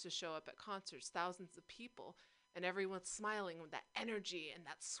people used to show up at concerts, thousands of people, and everyone's smiling with that energy and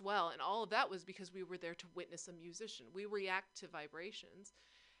that swell, and all of that was because we were there to witness a musician. We react to vibrations,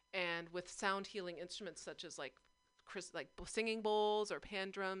 and with sound healing instruments such as like singing bowls or pan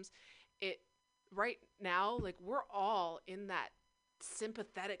drums, it right now, like we're all in that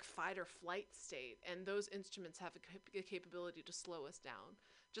sympathetic fight or flight state, and those instruments have a capability to slow us down,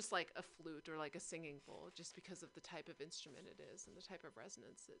 just like a flute or like a singing bowl, just because of the type of instrument it is and the type of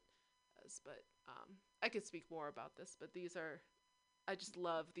resonance it has. But I could speak more about this, but I just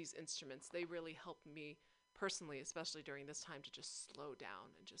love these instruments. They really help me personally, especially during this time, to just slow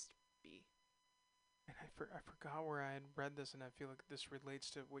down and just be. And I forgot where I had read this, and I feel like this relates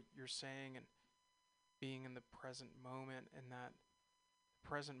to what you're saying and being in the present moment, and that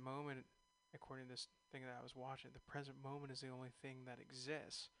present moment, according to this thing that I was watching, the present moment is the only thing that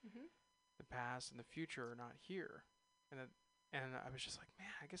exists. Mm-hmm. The past and the future are not here. And that, and I was just like, man,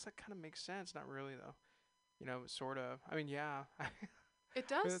 I guess that kind of makes sense. Not really though. Sort of. I mean, yeah. It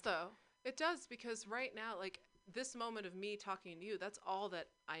does, though. It does, because right now, like, this moment of me talking to you, that's all that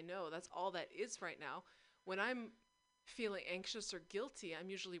I know. That's all that is right now. When I'm feeling anxious or guilty, I'm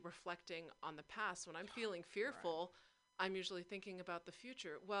usually reflecting on the past. When I'm feeling fearful, I'm usually thinking about the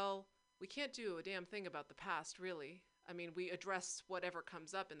future. Well, we can't do a damn thing about the past, really. I mean, we address whatever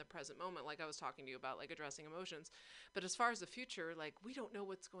comes up in the present moment, like I was talking to you about, like addressing emotions. But as far as the future, like, we don't know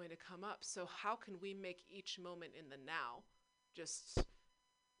what's going to come up. So, how can we make each moment in the now just,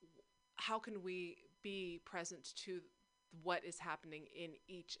 how can we be present to what is happening in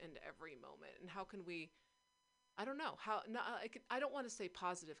each and every moment? And how can we, I don't know, how, no, I don't want to say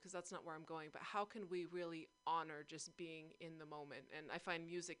positive because that's not where I'm going, but how can we really honor just being in the moment? And I find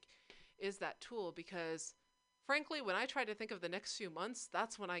music is that tool because, frankly, when I try to think of the next few months,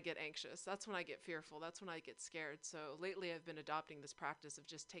 that's when I get anxious. That's when I get fearful. That's when I get scared. So lately I've been adopting this practice of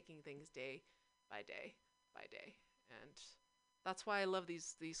just taking things day by day by day. And that's why I love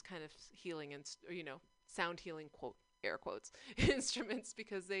these kind of healing and, sound healing, quote, air quotes, instruments,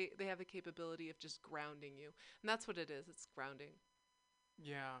 because they have the capability of just grounding you. And that's what it is. It's grounding.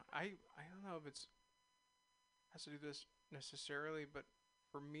 Yeah, I don't know if it's has to do this necessarily, but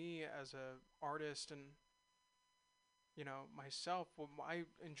for me as a artist and myself, what I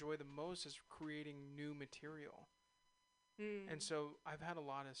enjoy the most is creating new material. And Mm. so I've had a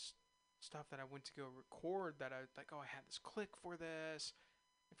lot of stuff that I went to go record that I like, oh, I had this click for this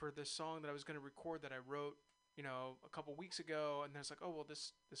song that I was going to record that I wrote, a couple weeks ago, and then it's like, oh, well,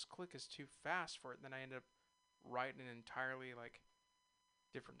 this click is too fast for it. And then I ended up writing an entirely like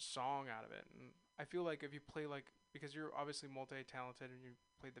different song out of it. And I feel like if you play like, because you're obviously multi-talented and you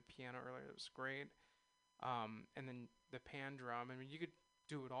played the piano earlier, it was great. And then the pan drum. I mean, you could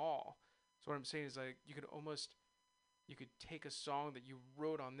do it all. So what I'm saying is like you could take a song that you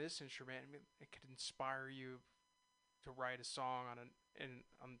wrote on this instrument and it could inspire you to write a song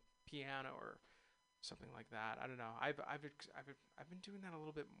on piano or something like that. I don't know. I've been doing that a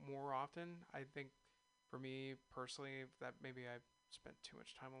little bit more often. I think for me personally that maybe I've spent too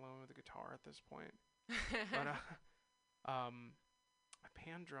much time alone with the guitar at this point. But a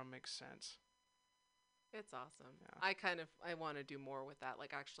pan drum makes sense. It's awesome. Yeah. I want to do more with that,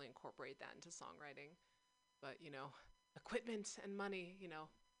 like actually incorporate that into songwriting. But, equipment and money,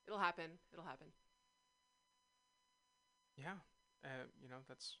 it'll happen. It'll happen. Yeah.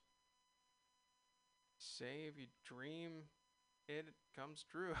 That's say if you dream, it comes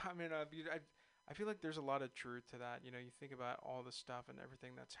true. I mean, I feel like there's a lot of truth to that. You think about all the stuff and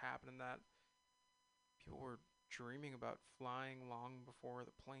everything that's happened that people were dreaming about flying long before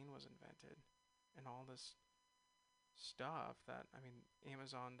the plane was invented and all this stuff that, I mean,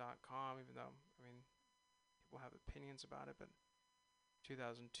 Amazon.com, even though, I mean, people have opinions about it, but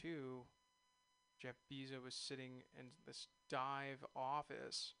 2002, Jeff Bezos was sitting in this dive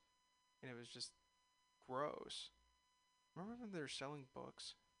office and it was just gross. Remember when they were selling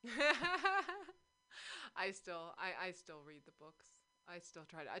books? I still read the books.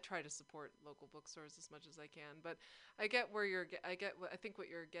 I try to support local bookstores as much as I can, but I get where I think what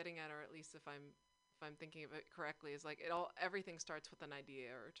you're getting at, or at least if I'm thinking of it correctly, is like everything starts with an idea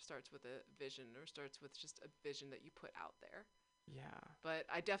or starts with a vision or starts with just a vision that you put out there. Yeah. But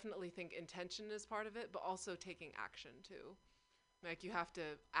I definitely think intention is part of it, but also taking action too. Like you have to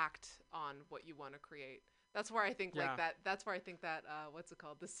act on what you want to create. That's where I think Yeah. like that. That's where I think that what's it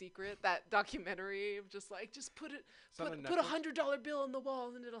called? The Secret, that documentary of just like just It's on put a Netflix. $100 bill on the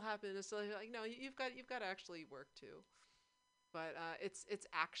wall and it'll happen. It's like no, you've got to actually work too. But it's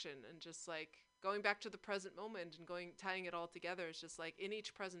action and just like going back to the present moment and tying it all together. It's just like in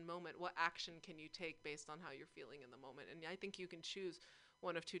each present moment, what action can you take based on how you're feeling in the moment? And I think you can choose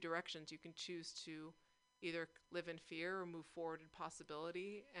one of two directions. You can choose to either live in fear or move forward in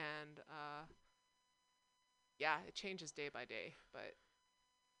possibility. And yeah, it changes day by day. But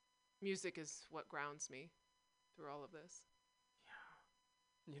music is what grounds me through all of this.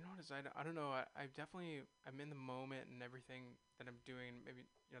 You know what is I don't know. I'm in the moment and everything that I'm doing. Maybe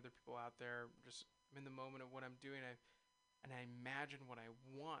other people out there just I'm in the moment of what I'm doing. I imagine what I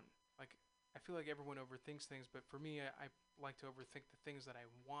want. Like I feel like everyone overthinks things, but for me, I like to overthink the things that I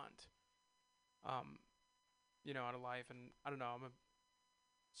want. Um, out of life, and I don't know.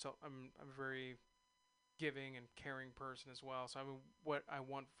 I'm a very giving and caring person as well. So I mean, what I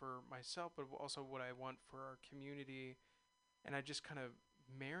want for myself, but also what I want for our community, and I just kind of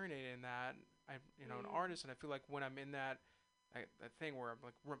marinate in that. An Mm. artist, and I feel like when I'm in that thing where I'm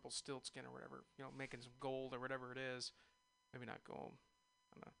like Rumpelstiltskin or whatever, making some gold or whatever it is, maybe not gold,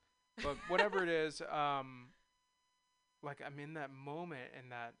 I don't know, but whatever it is, like I'm in that moment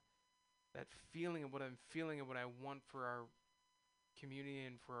and that feeling of what I'm feeling and what I want for our community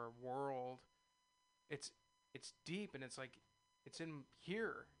and for our world. It's it's deep and it's like it's in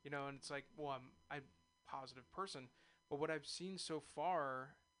here, and it's like, well, I'm a positive person, but what I've seen so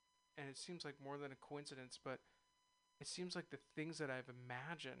far, and it seems like more than a coincidence, but it seems like the things that I've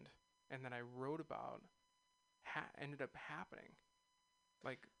imagined and that I wrote about ended up happening,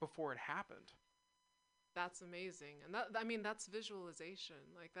 like before it happened. That's amazing. And that's visualization.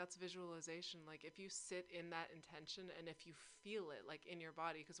 Like, that's visualization. Like, if you sit in that intention and if you feel it, like, in your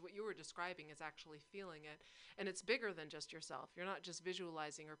body, because what you were describing is actually feeling it. And it's bigger than just yourself. You're not just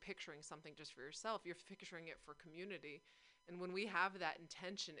visualizing or picturing something just for yourself, you're picturing it for community. And when we have that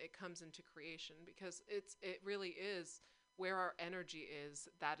intention, it comes into creation because it really is where our energy is,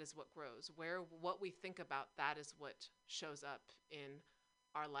 that is what grows. Where what we think about, that is what shows up in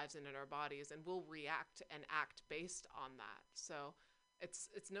our lives and in our bodies, and we'll react and act based on that. So it's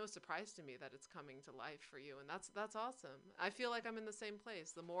no surprise to me that it's coming to life for you, and that's awesome. I feel like I'm in the same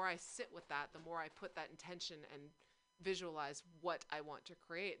place. The more I sit with that, the more I put that intention and visualize what I want to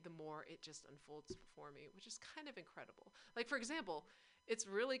create, the more it just unfolds before me, which is kind of incredible. Like, for example, it's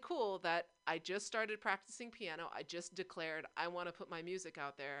really cool that I just started practicing piano. I just declared I want to put my music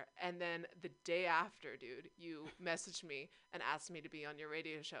out there. And then the day after, dude, you messaged me and asked me to be on your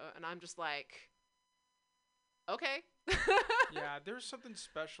radio show. And I'm just like, okay. Yeah, there's something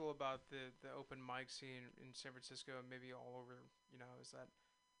special about the open mic scene in San Francisco and maybe all over, is that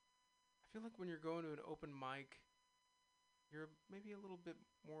I feel like when you're going to an open mic, you're maybe a little bit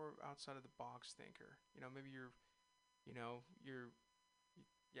more outside of the box thinker. Maybe you're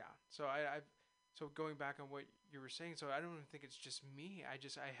yeah. So so going back on what you were saying, so I don't even think it's just me. I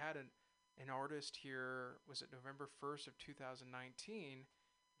had an artist here. Was it November 1st of 2019?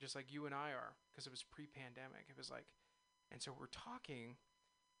 Just like you and I are, because it was pre-pandemic. It was like, and so we're talking,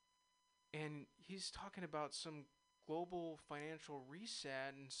 and he's talking about some global financial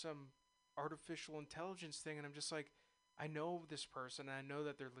reset and some artificial intelligence thing, and I'm just like, I know this person, and I know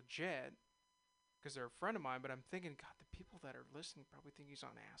that they're legit because they're a friend of mine, but I'm thinking, God, the people that are listening probably think he's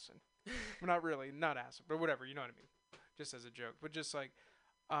on acid. Well, not really, not acid, but whatever, you know what I mean? Just as a joke, but just like,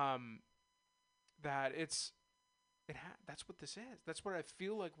 that that's what this is. That's what I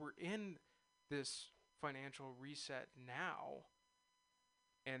feel like we're in this financial reset now,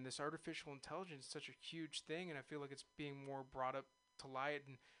 and this artificial intelligence is such a huge thing, and I feel like it's being more brought up to light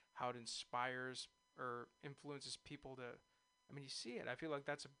and how it inspires or influences people to. I mean, you see it. I feel like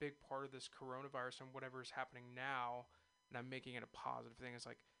that's a big part of this coronavirus and whatever is happening now, and I'm making it a positive thing. Is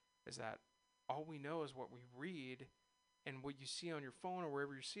that all we know is what we read, and what you see on your phone or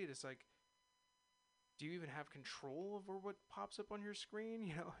wherever you see it. It's like, do you even have control over what pops up on your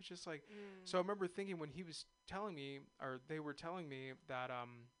screen? It's just like. So I remember thinking when he was telling me, or they were telling me that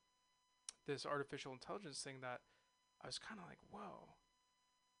this artificial intelligence thing, that I was kind of like, whoa,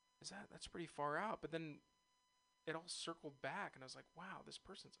 that's pretty far out. But then it all circled back, and I was like, wow, this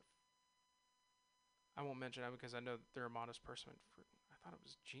person's I won't mention that because I know they're a modest person. I thought it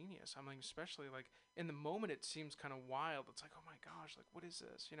was genius. I'm like, especially like in the moment, it seems kind of wild. It's like, oh my gosh, like what is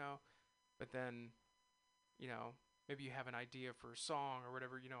this, But then, maybe you have an idea for a song or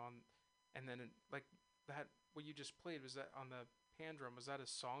whatever, and then like that, what you just played, was that on the pan drum? Was that a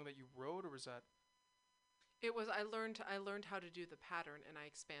song that you wrote, or was that? It was. I learned how to do the pattern and I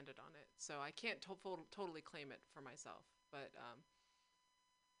expanded on it. So I can't totally claim it for myself, but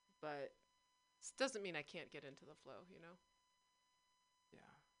it doesn't mean I can't get into the flow. Yeah,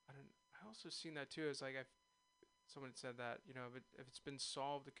 I don't. I also seen that too. It's like someone said that if it's been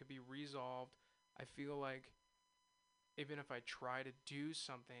solved, it could be resolved. I feel like even if I try to do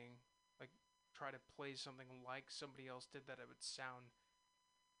something, like try to play something like somebody else did, that it would sound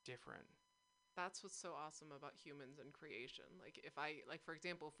different. That's what's so awesome about humans and creation. Like for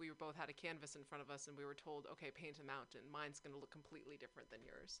example, if we both had a canvas in front of us and we were told, okay, paint a mountain, mine's going to look completely different than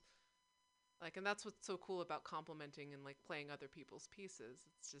yours. Like, and that's what's so cool about complimenting and like playing other people's pieces.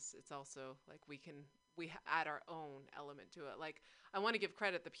 It's also like we add our own element to it. Like, I want to give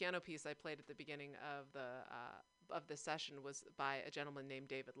credit. The piano piece I played at the beginning of the session was by a gentleman named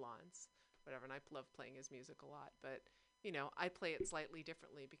David Lawrence, whatever, and I love playing his music a lot. But I play it slightly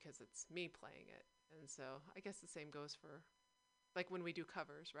differently because it's me playing it, and so I guess the same goes for like when we do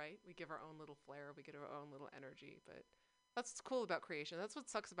covers, right? We give our own little flair, we get our own little energy, but. That's what's cool about creation. That's what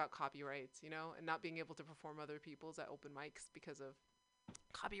sucks about copyrights, and not being able to perform other people's at open mics because of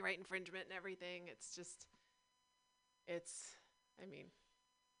copyright infringement and everything. I mean,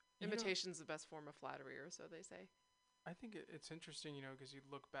 imitation's the best form of flattery, or so they say. I think it's interesting, because you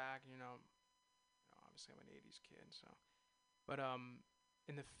look back, obviously I'm an '80s kid, so, but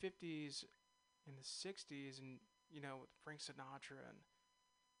in the '50s, in the '60s, and with Frank Sinatra and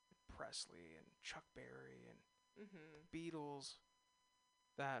Presley and Chuck Berry and Mhm. the Beatles,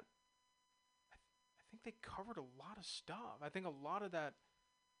 that I think they covered a lot of stuff. I think a lot of that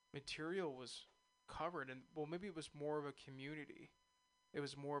material was covered, and well, maybe it was more of a community. It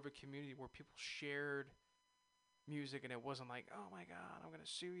was more of a community where people shared music, and it wasn't like, oh my god, I'm gonna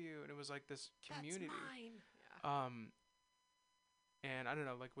sue you, and it was like this community. That's mine. Yeah. And I don't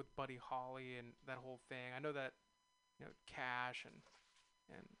know, like with Buddy Holly and that whole thing. I know that, Cash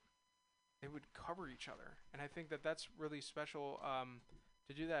and they would cover each other, and I think that that's really special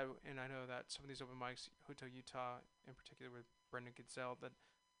to do that. And I know that some of these open mics, Hotel Utah in particular, with Brendan Gitzel, that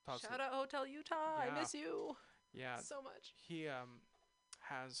talks. Shout out Hotel Utah. I Yeah. miss you Yeah, so much. he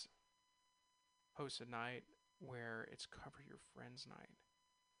has hosted a night where it's Cover Your Friends Night,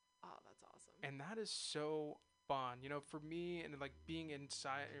 Oh, that's awesome. and that is so fun. For me, and like being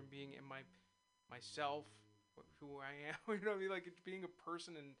inside and being in myself, who I am. You know what I mean? Like being a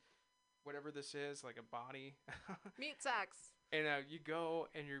person and whatever this is, like a body. Meat sacks. And you go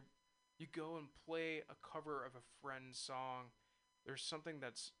and you go and play a cover of a friend's song. There's something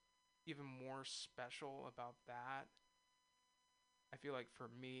that's even more special about that, I feel like, for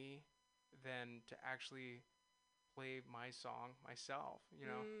me, than to actually play my song myself.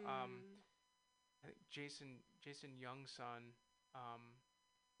 I think Jason Youngson,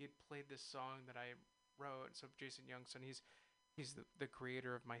 he had played this song that I wrote. So Jason Youngson, he's the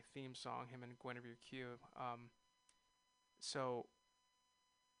creator of my theme song, him and Guinevere Q. So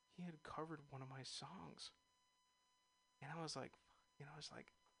he had covered one of my songs, and I was like,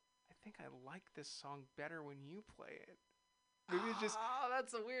 I think I like this song better when you play it. Maybe it's just. Oh,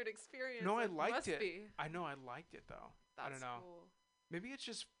 that's a weird experience. No, I It liked must it. Be. I know I liked it though. That's I don't know. Cool. Maybe it's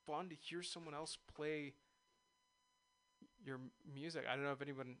just fun to hear someone else play your music. I don't know if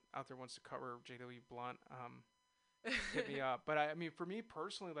anyone out there wants to cover JW Blunt. Hit me up. But I mean, for me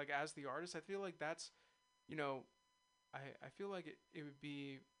personally, like as the artist, I feel like that's, I feel like it would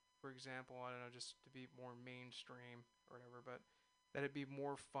be, for example, I don't know, just to be more mainstream or whatever, but that it'd be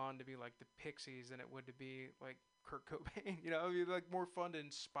more fun to be like the Pixies than it would to be like Kurt Cobain. It'd be like more fun to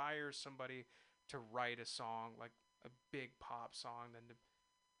inspire somebody to write a song, like a big pop song, than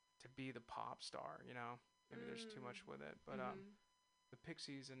to be the pop star. Maybe there's too much with it, but the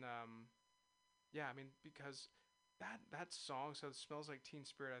Pixies and yeah, I mean, because that song, so it Smells Like Teen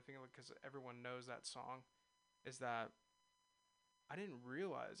Spirit, I think because everyone knows that song, is that I didn't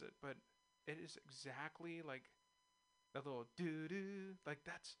realize it, but it is exactly like that little doo doo, like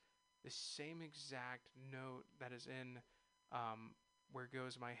that's the same exact note that is in Where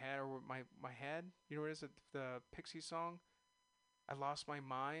Goes My Head, or my head. You know what it is? The Pixie song. I Lost My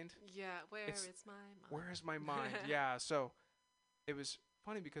Mind. Yeah, where is my mind? Where is my mind? Yeah. So it was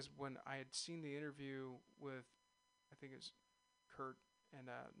funny because when I had seen the interview with, I think it was Kurt and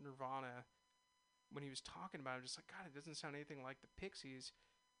Nirvana, when he was talking about it, I'm just like, God, it doesn't sound anything like the Pixies.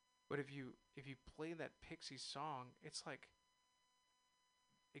 But if you play that Pixies song, it's like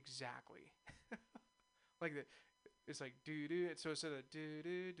exactly like it's like doo doo. So instead of doo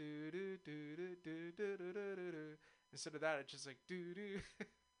doo doo doo doo doo doo doo doo doo doo, instead of that, it's just like doo doo.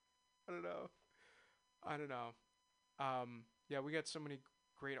 I don't know. Yeah, we got so many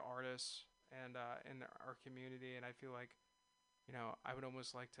great artists and in our community, and I feel like, I would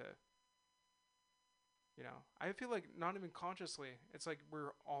almost like to. I feel like not even consciously, it's like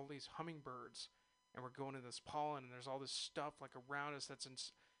we're all these hummingbirds, and we're going to this pollen, and there's all this stuff like around us that's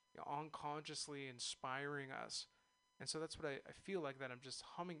unconsciously inspiring us, and so that's what I feel like, that I'm just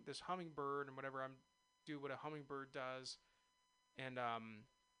humming this hummingbird, and whatever I'm do what a hummingbird does, and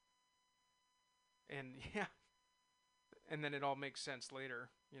yeah, and then it all makes sense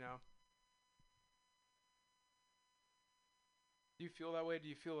later. Do you feel that way? Do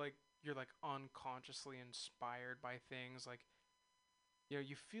you feel like you're like unconsciously inspired by things, like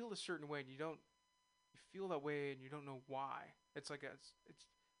you feel a certain way and you feel that way and you don't know why? It's like it's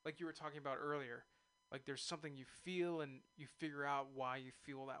like you were talking about earlier, like there's something you feel and you figure out why you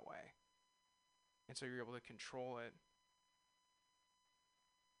feel that way, and so you're able to control it.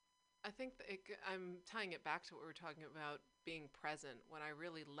 I think I'm tying it back to what we were talking about, being present. When I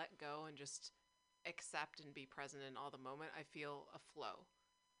really let go and just accept and be present in all the moment, I feel a flow.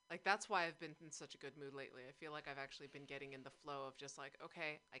 Like, that's why I've been in such a good mood lately. I feel like I've actually been getting in the flow of just like,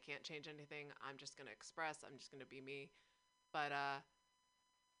 okay, I can't change anything. I'm just going to express. I'm just going to be me. But,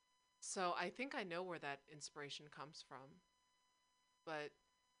 so I think I know where that inspiration comes from. But,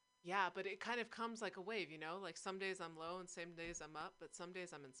 yeah, but it kind of comes like a wave, Like, some days I'm low and some days I'm up, but some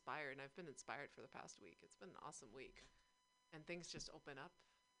days I'm inspired. And I've been inspired for the past week. It's been an awesome week. And things just open up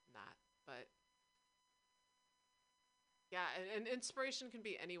in that. But Yeah, and inspiration can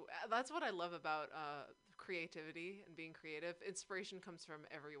be any. That's what I love about creativity and being creative. Inspiration comes from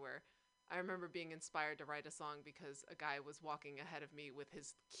everywhere. I remember being inspired to write a song because a guy was walking ahead of me with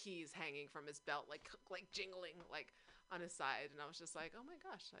his keys hanging from his belt, like jingling like on his side, and I was just like, oh my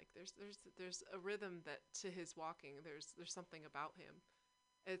gosh, like there's a rhythm that to his walking. There's something about him.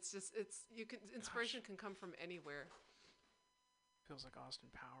 It's just it's you can Gosh, inspiration can come from anywhere. feels like Austin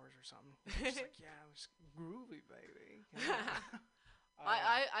Powers or something. Just like, yeah, it was groovy, baby. Yeah.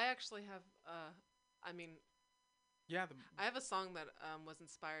 I actually have I mean Yeah, I have a song that was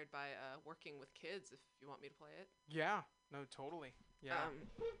inspired by working with kids. If you want me to play it, yeah, no, totally. Yeah.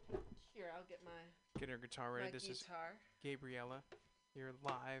 here I'll get my Get her guitar ready. my This is guitar. Gabriella. You're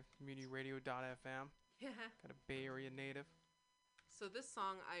live, MutinyRadio.fm. Yeah. Got a Bay Area native. So this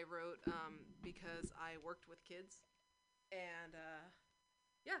song I wrote because I worked with kids, and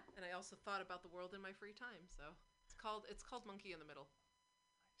yeah, and I also thought about the world in my free time. So it's called Monkey in the Middle.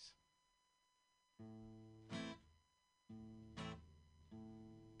 Nice.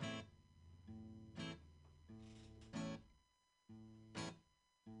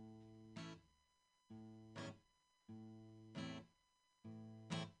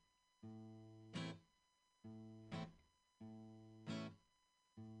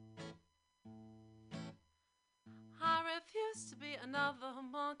 I refuse to be another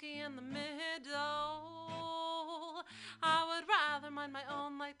monkey in the middle. I would rather mind my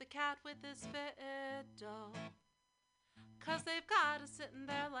own like the cat with his fiddle. 'Cause they've got us sitting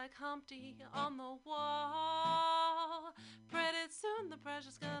there like Humpty on the wall. Pretty soon the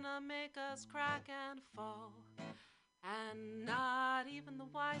pressure's gonna make us crack and fall. And not even the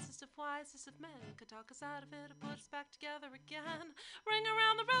wisest of men could talk us out of it or put us back together again. Ring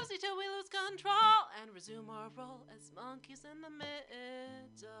around the rosy till we lose control and resume our role as monkeys in the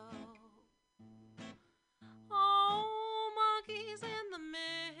middle. Oh, monkeys in the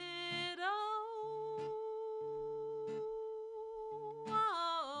middle.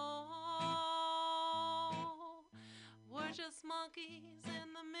 Oh, we're just monkeys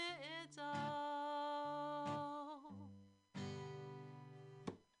in the middle.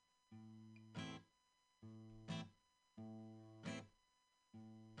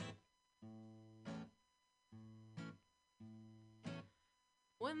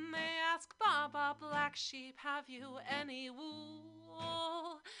 When they ask Baba Black Sheep, have you any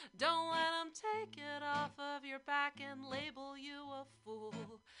wool? Don't let 'em take it off of your back and label you a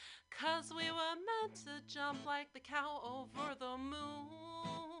fool. 'Cause we were meant to jump like the cow over the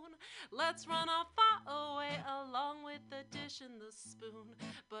moon. Let's run off far away along with the dish and the spoon.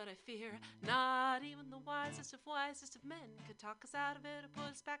 But I fear not even the wisest of men could talk us out of it or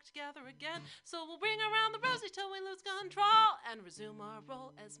put us back together again. So we'll ring around the rosy till we lose control and resume our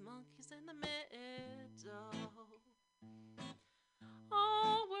role as monkeys in the middle.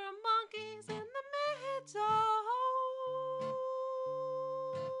 Oh, we're monkeys in the middle.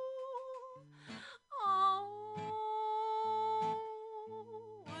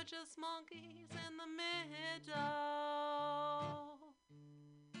 Oh, we're just monkeys in the middle.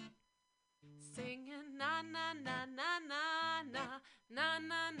 Singing na na na na na na na na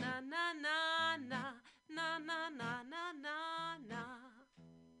na na na na na na na na na na.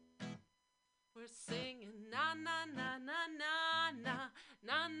 We're singing na na na na na na na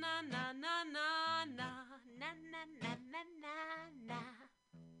na na na na na na na na na na.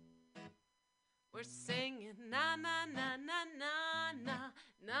 We're singing na na na na na na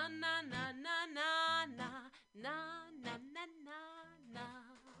na na na na na na na na na na.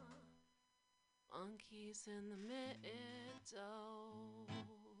 Monkeys in the middle.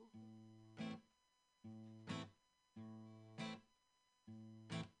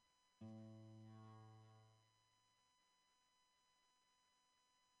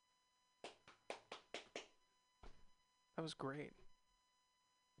 That was great.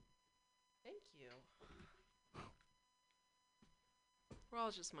 Thank you. We're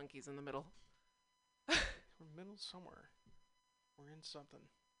all just monkeys in the middle. We're middle somewhere. We're in something.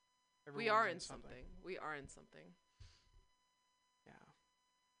 We are Everyone's in something. We are in something. Yeah.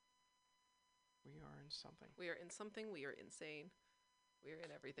 We are in something. We are in something. We are insane. We are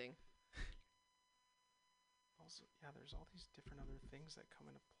in everything. Also, yeah, there's all these different other things that come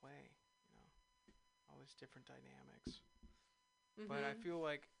into play, you know, all these different dynamics. But I feel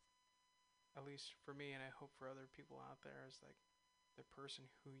like, at least for me, and I hope for other people out there, is like the person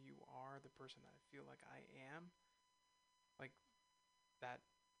who you are, the person that I feel like I am, like that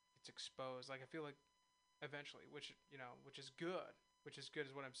it's exposed. Like I feel like eventually, which is good. Which is good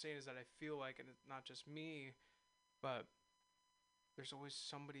is what I'm saying is that I feel like, and it's not just me, but there's always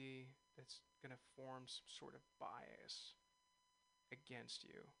somebody that's gonna form some sort of bias against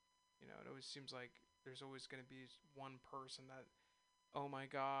you. You know, it always seems like there's always going to be one person that, oh my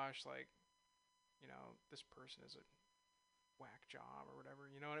gosh, like, you know, this person is a whack job or whatever.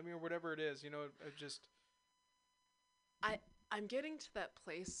 You know what I mean? Or whatever it is. You know, it just. I'm getting to that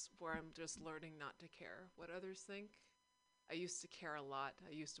place where I'm just learning not to care what others think. I used to care a lot.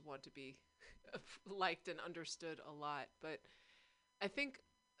 I used to want to be liked and understood a lot, but I think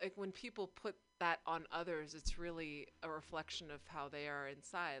like when people put that on others, it's really a reflection of how they are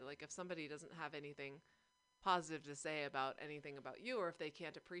inside. Like if somebody doesn't have anything positive to say about anything about you, or if they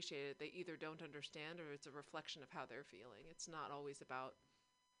can't appreciate it, they either don't understand or it's a reflection of how they're feeling. It's not always about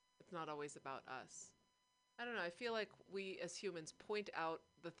us. I don't know. I feel like we as humans point out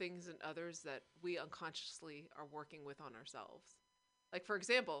the things in others that we unconsciously are working with on ourselves. Like, for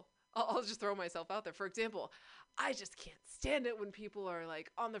example, I'll just throw myself out there. For example, I just can't stand it when people are like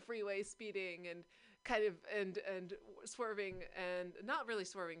on the freeway speeding and kind of and swerving and not really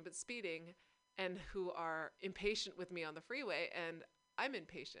swerving, but speeding and who are impatient with me on the freeway and I'm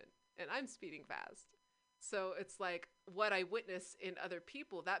impatient and I'm speeding fast. So it's like what I witness in other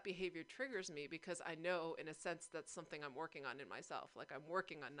people, that behavior triggers me because I know in a sense that's something I'm working on in myself. Like I'm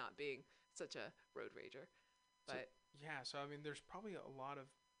working on not being such a road rager. So, But yeah, so I mean, there's probably a lot of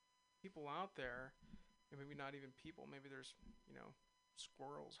people out there, and maybe not even people, maybe there's, you know,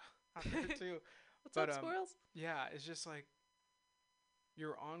 squirrels out there too. what's But up, squirrels? yeah, it's just like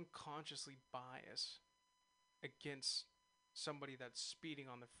you're unconsciously biased against somebody that's speeding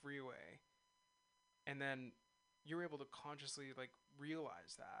on the freeway, and then you're able to consciously like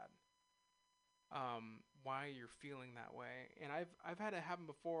realize that why you're feeling that way. And I've had it happen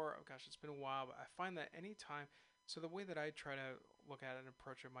before. Oh gosh, it's been a while, but I find that anytime. So the way that I try to look at it and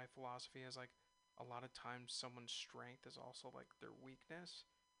approach it, my philosophy is like a lot of times someone's strength is also like their weakness,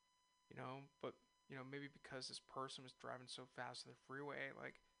 you know. But you know maybe because this person was driving so fast on the freeway,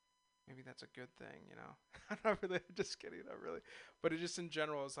 like maybe that's a good thing, you know. I'm not really, just kidding, not really. But it just in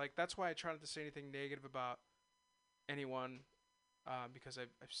general is like that's why I try not to say anything negative about anyone, because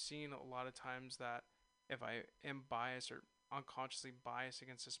I've seen a lot of times that if I am biased or unconsciously biased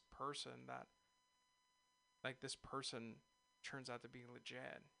against this person, that like this person turns out to be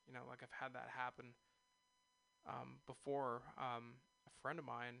legit. You know, like I've had that happen before. A friend of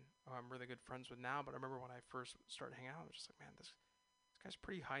mine who I'm really good friends with now, but I remember when I first started hanging out, I was just like, man, this guy's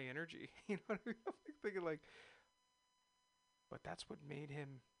pretty high energy. You know what I mean? I'm like thinking like, but that's what made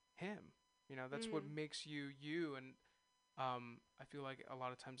him him. You know, that's what Mm. makes you you. And I feel like a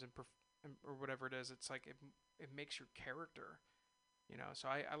lot of times or whatever it is, it's like it makes your character. You know, so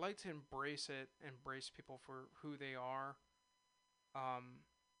I like to embrace people for who they are, um,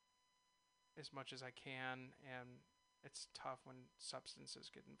 as much as I can, and it's tough when substances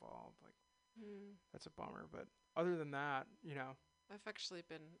get involved. Like Mm. that's a bummer, but other than that, you know, I've actually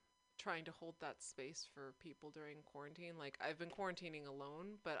been trying to hold that space for people during quarantine. Like I've been quarantining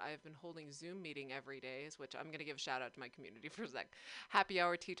alone, but I've been holding Zoom meeting every day, which I'm gonna give a shout out to my community for a sec. Happy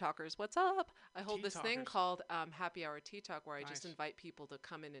Hour Tea Talkers, what's up? I hold tea this thing talkers, called Happy Hour Tea Talk where I just nice. invite people to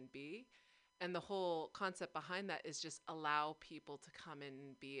come in and be. And the whole concept behind that is just allow people to come in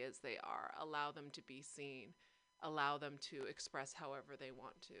and be as they are, allow them to be seen, allow them to express however they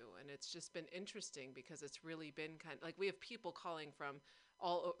want to. And it's just been interesting because it's really been kind of like we have people calling from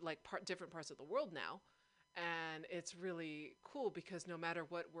like different parts of the world now. And it's really cool because no matter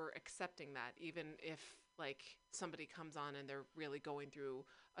what, we're accepting that, even if like somebody comes on and they're really going through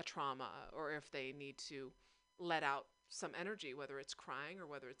a trauma or if they need to let out some energy, whether it's crying or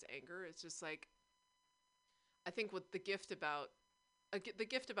whether it's anger. It's just like I think what the gift about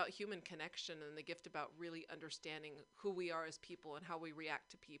human connection and the gift about really understanding who we are as people and how we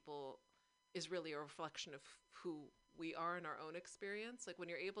react to people is really a reflection of who we are in our own experience. Like when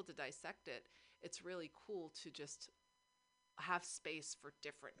you're able to dissect it, it's really cool to just have space for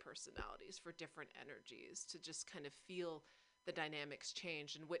different personalities, for different energies, to just kind of feel the dynamics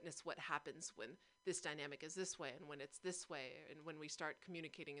change and witness what happens when this dynamic is this way and when it's this way and when we start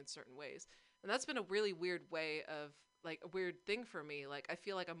communicating in certain ways. And that's been a really weird way of like a weird thing for me. Like I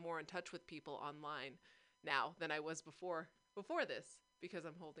feel like I'm more in touch with people online now than I was before this because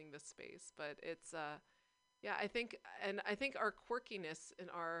I'm holding this space. But it's yeah, I think our quirkiness and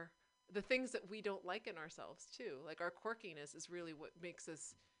our the things that we don't like in ourselves too. Like our quirkiness is really what makes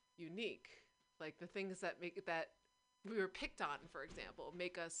us unique. Like the things that make that we were picked on, for example,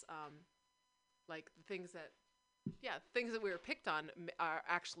 make us like the things that things that we were picked on are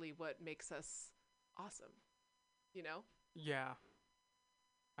actually what makes us awesome, you know? Yeah,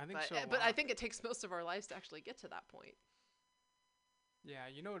 I think But so a but I lot. think it takes most of our lives to actually get to that point. Yeah,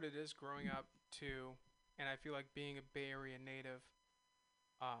 you know what it is growing up too, and I feel like being a Bay Area native,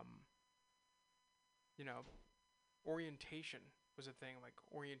 um, you know, orientation was a thing, like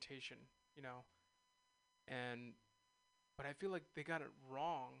orientation, you know, and but I feel like they got it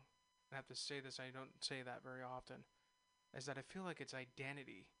wrong. I have to say this, I don't say that very often, is that I feel like it's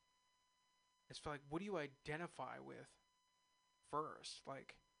identity. It's like, what do you identify with first?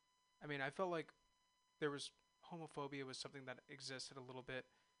 Like, I mean, I felt like there was homophobia was something that existed a little bit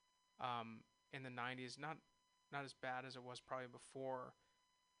in the 90s, not as bad as it was probably before,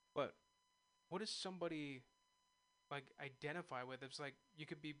 but what does somebody like identify with? It's like you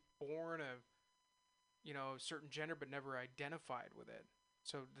could be born a certain gender but never identified with it.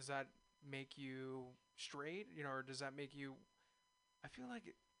 So does that make you straight, or does that make you? I feel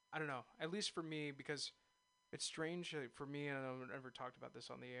like I don't know. At least for me, because it's strange for me, and I've never talked about this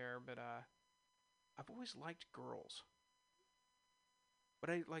on the air, but I've always liked girls, but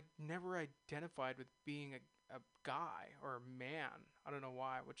I like never identified with being a guy or a man. I don't know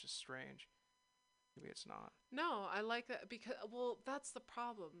why, which is strange. Maybe it's not. No, I like that because, well, that's the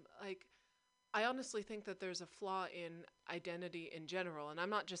problem. Like, I honestly think that there's a flaw in identity in general. And I'm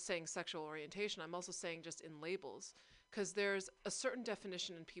not just saying sexual orientation, I'm also saying just in labels. Because there's a certain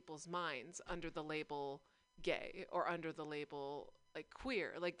definition in people's minds under the label gay or under the label like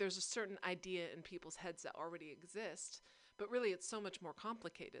queer. Like, there's a certain idea in people's heads that already exist. But really, it's so much more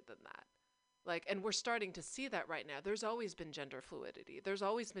complicated than that. Like, and we're starting to see that right now. There's always been gender fluidity. There's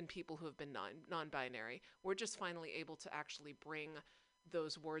always been people who have been non-binary. We're just finally able to actually bring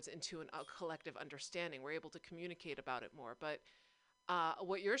those words into a collective understanding. We're able to communicate about it more. But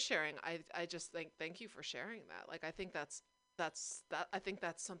what you're sharing, I just thank you for sharing that. Like, I think I think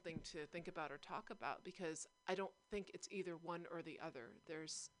that's something to think about or talk about, because I don't think it's either one or the other.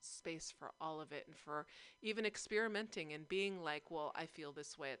 There's space for all of it, and for even experimenting and being like, well, I feel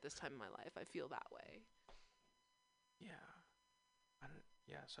this way at this time in my life. I feel that way. Yeah. I don't.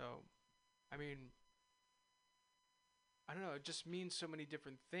 Yeah. So, I mean, I don't know. It just means so many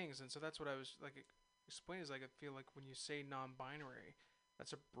different things, and so that's what I was like explaining. Is like I feel like when you say non-binary,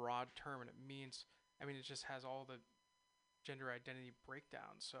 that's a broad term, and it means. I mean, it just has all the gender identity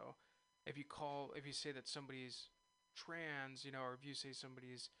breakdown. So if you say that somebody's trans, or if you say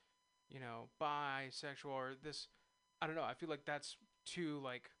somebody's, bisexual or this, I don't know. I feel like that's too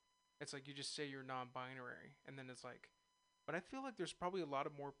like, it's like you just say you're non-binary, and then it's like, but I feel like there's probably a lot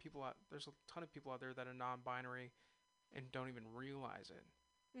of more people out. There's a ton of people out there that are non-binary and don't even realize it.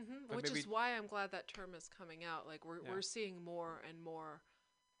 But Which maybe, is why I'm glad that term is coming out. Like, yeah, we're seeing more and more.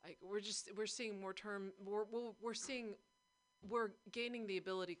 Like, we're seeing more term. We're seeing we're gaining the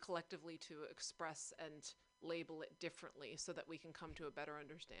ability collectively to express and label it differently so that we can come to a better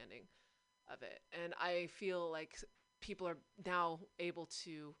understanding of it. And I feel like people are now able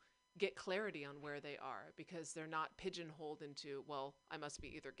to get clarity on where they are, because they're not pigeonholed into, well, I must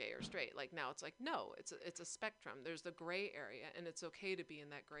be either gay or straight. Like, now it's like, no, it's a spectrum. There's the gray area, and it's okay to be in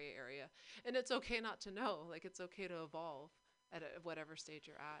that gray area, and it's okay not to know. Like, it's okay to evolve at whatever stage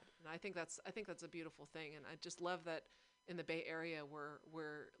you're at. And I think that's a beautiful thing. And I just love that in the Bay Area we're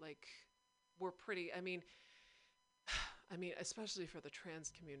pretty, I mean, especially for the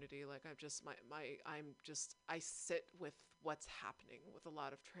trans community, like, I sit with what's happening with a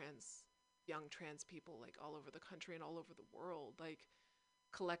lot of young trans people, like, all over the country and all over the world. Like,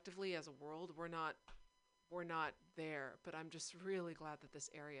 collectively as a world, we're not there, but I'm just really glad that this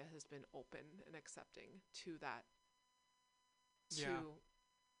area has been open and accepting to that, to,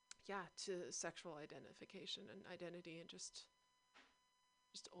 yeah, to sexual identification and identity, and just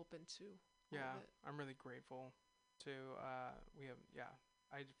open to all yeah. of it. I'm really grateful to we have yeah.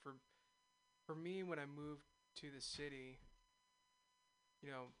 I for me when I moved to the city, you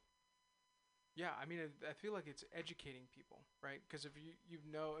know, yeah, I mean, I feel like it's educating people, right? Because if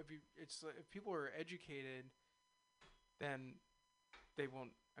if people are educated, then they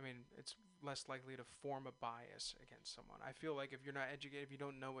won't. I mean, it's less likely to form a bias against someone. I feel like if you're not educated, if you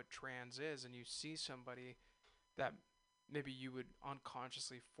don't know what trans is, and you see somebody that maybe you would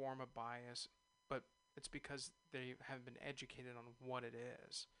unconsciously form a bias, but it's because they haven't been educated on what it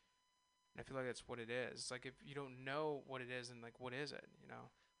is. And I feel like that's what it is. Like if you don't know what it is, and like what is it?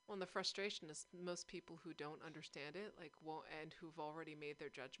 Well, and the frustration is most people who don't understand it, like, won't, and who've already made their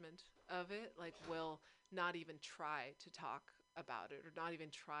judgment of it, like, will not even try to talk about it or not even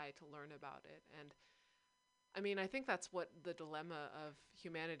try to learn about it. And I mean, I think that's what the dilemma of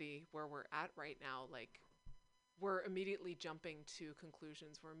humanity, where we're at right now. Like, we're immediately jumping to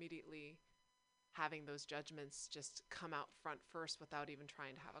conclusions. We're immediately having those judgments just come out front first without even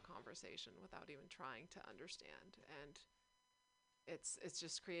trying to have a conversation, without even trying to understand. And it's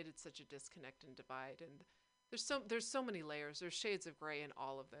just created such a disconnect and divide. And There's so many layers. There's shades of gray in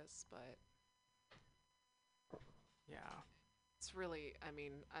all of this, but Yeah. it's really, I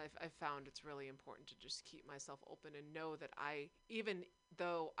mean, I've found it's really important to just keep myself open and know that even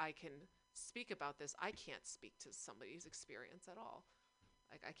though I can speak about this, I can't speak to somebody's experience at all.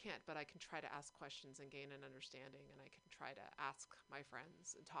 Like, I can't, but I can try to ask questions and gain an understanding, and I can try to ask my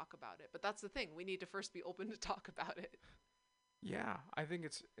friends and talk about it. But that's the thing. We need to first be open to talk about it. Yeah, I think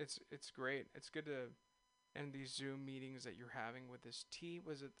it's great. It's good to end these Zoom meetings that you're having with this tea.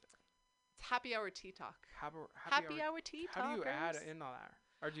 Was it It's happy hour tea talk. happy Happy hour tea How do you add talkers. in all that?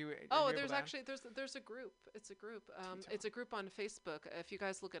 Or do you? Are Oh, you able there's to add? actually there's a group. It's a group. Talk. It's a group on Facebook. If you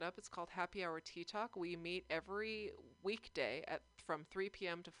guys look it up, it's called Happy Hour Tea Talk. We meet every weekday at from 3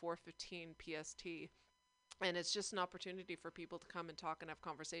 p.m. to 4:15 PST, and it's just an opportunity for people to come and talk and have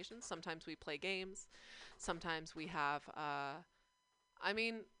conversations. Sometimes we play games. Sometimes we have. I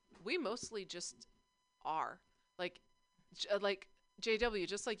mean, we mostly just are like JW.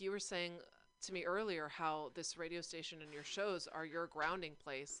 Just like you were saying to me earlier, how this radio station and your shows are your grounding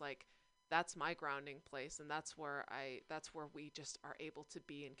place. Like, that's my grounding place, and that's where we just are able to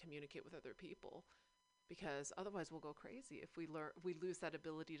be and communicate with other people, because otherwise we'll go crazy if we lose that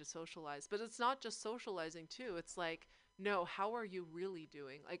ability to socialize. But it's not just socializing too. It's like, no, how are you really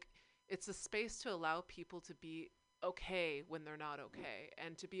doing? Like, it's a space to allow people to be okay when they're not okay,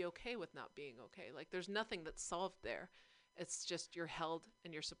 and to be okay with not being okay. Like, there's nothing that's solved there. It's just you're held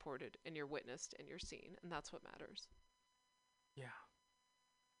and you're supported and you're witnessed and you're seen, and that's what matters. Yeah.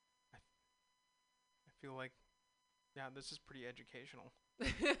 I feel like, yeah, this is pretty educational.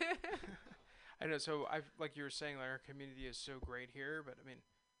 I know. So like you were saying, like, our community is so great here, but I mean,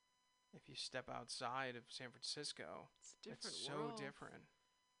 if you step outside of San Francisco, It's a different it's world. so different.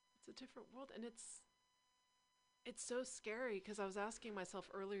 It's a different world, and it's so scary, because I was asking myself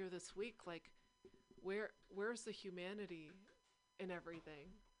earlier this week, like, where's the humanity in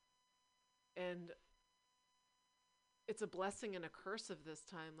everything? And it's a blessing and a curse of this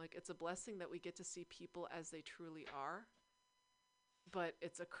time. Like, it's a blessing that we get to see people as they truly are, but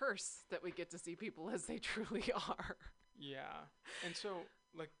it's a curse that we get to see people as they truly are. Yeah. And so,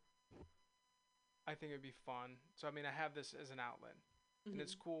 like, I think it'd be fun. So I mean, I have this as an outlet, and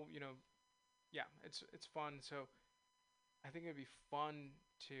it's cool. Yeah, it's fun. So I think it'd be fun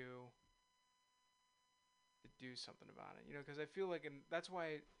to do something about it. Because I feel like, and that's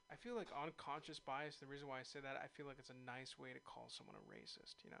why I feel like unconscious bias. The reason why I say that, I feel like it's a nice way to call someone a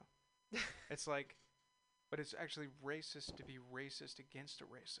racist. It's like, but it's actually racist to be racist against a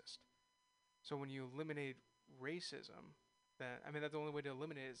racist. So when you eliminate racism, that's the only way to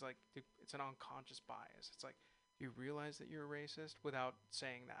eliminate it is like it's an unconscious bias. It's like, you realize that you're a racist without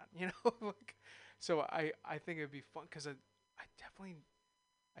saying that, like, so I think it'd be fun, because I definitely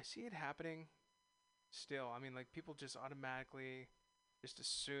I see it happening still. I mean, like, people just automatically just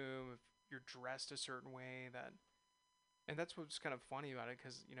assume if you're dressed a certain way that, and that's what's kind of funny about it,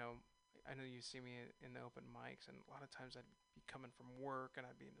 because I know you see me in the open mics, and a lot of times I'd be coming from work and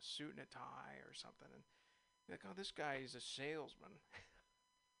I'd be in a suit and a tie or something, and you're like, oh, this guy is a salesman.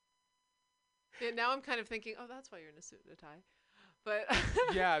 Yeah, now I'm kind of thinking, oh, that's why you're in a suit and a tie. But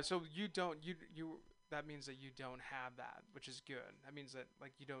Yeah, so you don't that means that you don't have that, which is good. That means that,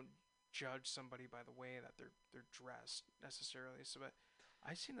 like, you don't judge somebody by the way that they're dressed necessarily. So, but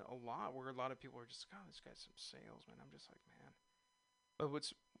I've seen it a lot where a lot of people are just like, oh, this guy's some salesman. I'm just like, man. But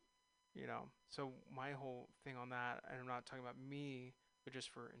so my whole thing on that, and I'm not talking about me, but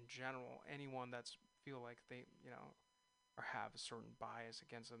just for in general, anyone that's feel like they, or have a certain bias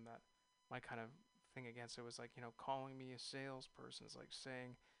against them, that my kind of thing against it was like, calling me a salesperson is like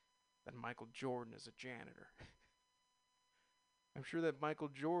saying that Michael Jordan is a janitor. I'm sure that Michael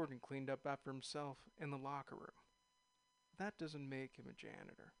Jordan cleaned up after himself in the locker room. That doesn't make him a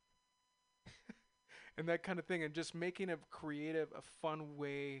janitor. And that kind of thing, and just making a creative, a fun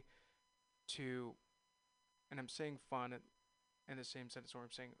way to, and I'm saying fun in the same sentence where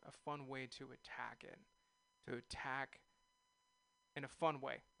I'm saying a fun way to attack it, to attack in a fun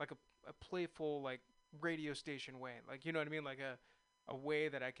way, like a playful, like, radio station way, like, you know what I mean, like a way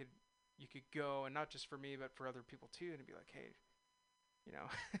that you could go, and not just for me but for other people too, and be like, hey,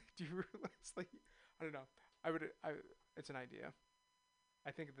 do you realize, like, I don't know, it's an idea.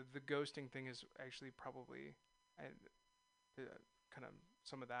 I think that the ghosting thing is actually probably kind of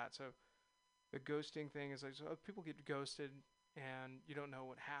some of that. So the ghosting thing is like, so people get ghosted and you don't know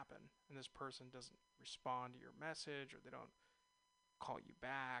what happened, and this person doesn't respond to your message, or they don't call you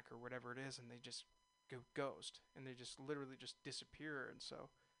back or whatever it is, and they just go ghost, and they just literally just disappear. And so,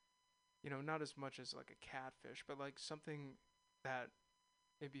 not as much as like a catfish, but like something that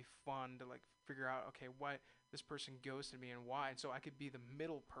it'd be fun to like figure out, okay, why this person ghosted me and why. And so I could be the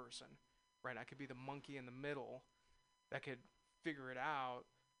middle person, right? I could be the monkey in the middle that could figure it out.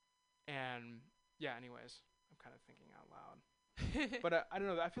 And yeah, anyways, I'm kind of thinking out loud. But I don't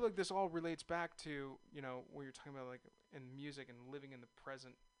know. I feel like this all relates back to, when you're talking about like in music and living in the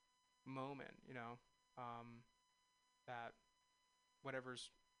present moment, that whatever's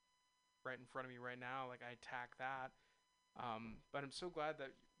right in front of me right now, like I attack that. But I'm so glad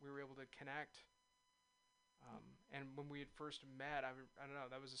that we were able to connect. And when we had first met, I don't know,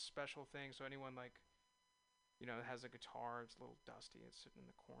 that was a special thing. So anyone like, that has a guitar, it's a little dusty, it's sitting in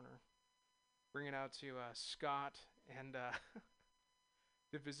the corner. Bring it out to Scott and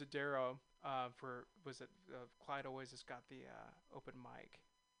the Visadero Clyde always has got the open mic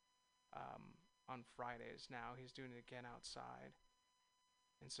on Fridays now. He's doing it again outside.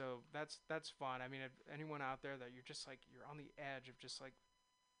 And so that's fun. I mean, if anyone out there that you're just like, you're on the edge of just like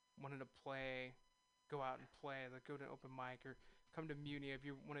wanting to play, go out and play, like go to an open mic or come to Muni if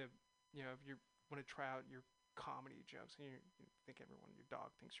you want to, if you want to try out your comedy jokes and you think your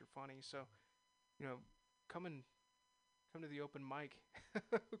dog thinks you're funny. So, come to the open mic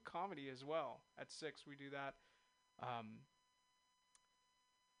comedy as well. At 6 we do that.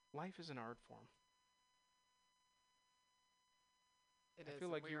 Life is an art form. I feel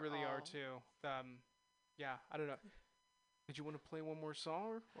like you really are too. Yeah, I don't know. Did you want to play one more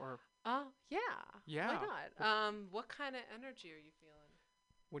song or? Yeah. Yeah. Why not? What kind of energy are you feeling?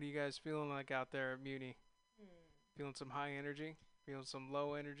 What are you guys feeling like out there at Muni? Feeling some high energy? Feeling some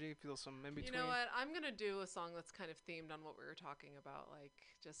low energy? Feel some in between? You know what? I'm going to do a song that's kind of themed on what we were talking about. Like,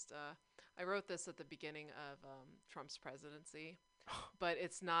 just, I wrote this at the beginning of Trump's presidency. But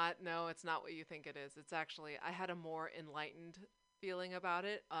it's not what you think it is. It's actually, I had a more enlightened feeling about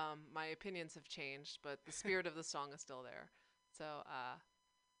it. My opinions have changed, but the spirit of the song is still there. So,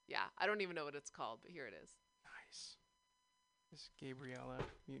 yeah, I don't even know what it's called, but here it is. Nice. This is Gabriella,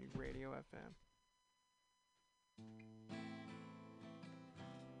 MutinyRadio FM.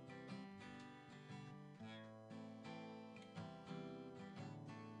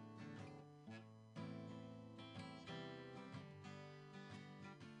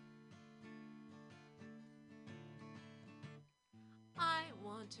 I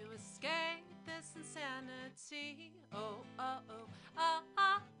want to escape this insanity. Oh, oh, oh, oh,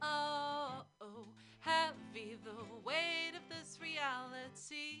 oh, oh, oh. Heavy the weight of this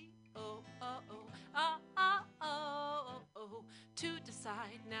reality. Oh, oh, oh, oh, oh, oh, oh. To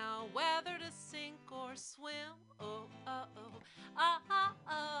decide now whether to sink or swim. Oh, oh, oh, oh, oh,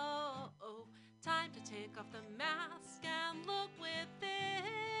 oh, oh. Time to take off the mask and look within.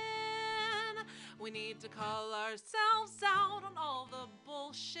 We need to call ourselves out on all the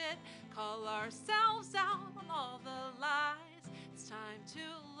bullshit, call ourselves out on all the lies. It's time to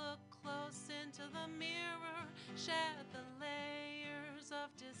look close into the mirror, shed the layers of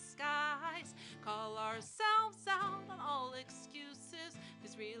disguise, call ourselves out on all excuses.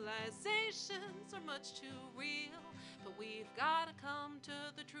 These realizations are much too real, but we've got to come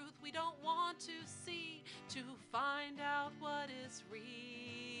to the truth we don't want to see, to find out what is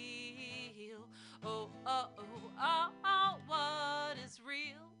real. Oh, oh, oh, oh, oh, what is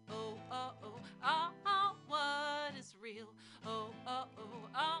real? Oh, oh, oh, oh, oh, what is real? Oh, oh, oh,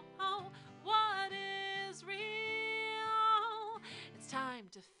 oh, oh, what is real? It's time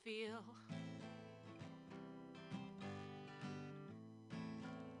to feel.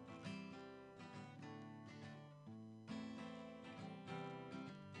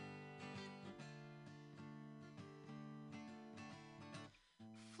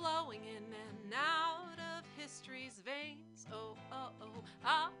 Flowing in and out of history's veins. Oh, oh, oh,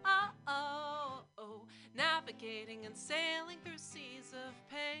 oh, oh, oh, oh. Navigating and sailing through seas of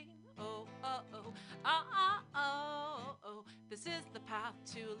pain. Oh, oh, oh, oh, oh, oh, oh. This is the path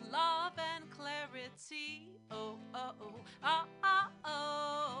to love and clarity. Oh, oh, oh, oh, oh,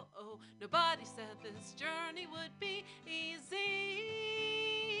 oh, oh. Nobody said this journey would be easy.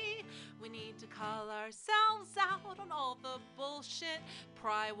 We need to call ourselves out on all the bullshit,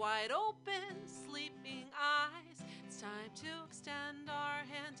 pry wide open, sleeping eyes. It's time to extend our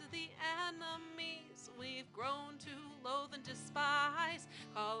hand to the enemies we've grown to loathe and despise.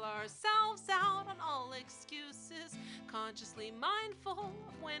 Call ourselves out on all excuses, consciously mindful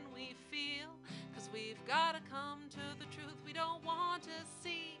of when we feel, 'cause we've gotta come to the truth we don't want to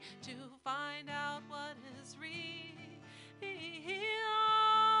see, to find out what is real.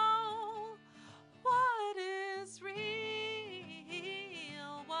 What is real?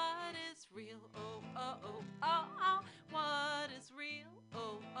 What is real? Oh, oh, oh, oh, oh. What is real?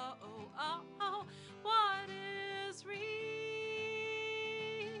 Oh, oh, oh, oh, oh. What is real?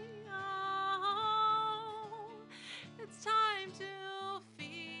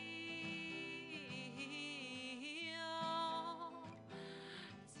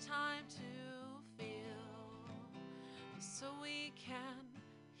 we can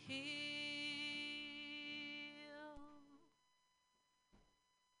heal.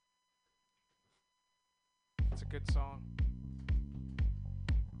 It's a good song.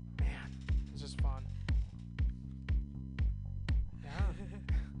 Man, this is fun. Yeah.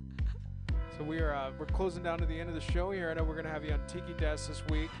 So we're closing down to the end of the show here. I know we're gonna have you on Tiki Desk this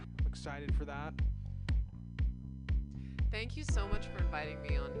week. I'm excited for that. Thank you so much for inviting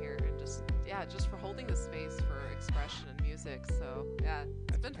me on here and just for holding the space for expression and music. So yeah,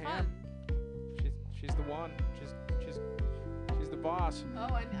 it's been Pam. fun. She's the one. She's the boss.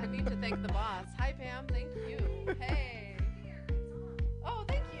 Oh, I need to thank the boss. Hi, Pam. Thank you. Hey. Oh,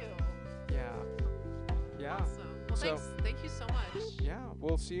 thank you. Yeah. Awesome. Well, thank you so much. Yeah,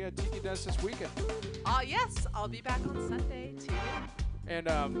 we'll see you at Tiki Desk this weekend. Yes, I'll be back on Sunday too. And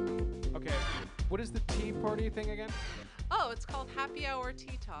okay, what is the tea party thing again? Oh, it's called Happy Hour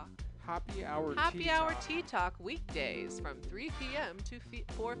Tea Talk. Happy Hour Tea Talk weekdays from 3 p.m. to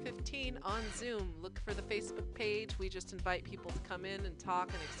 4:15 on Zoom. Look for the Facebook page. We just invite people to come in and talk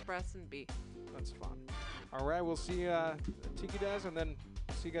and express and be. That's fun. All right, we'll see you at Tiki Desk, and then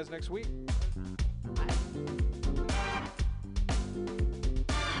see you guys next week. Bye.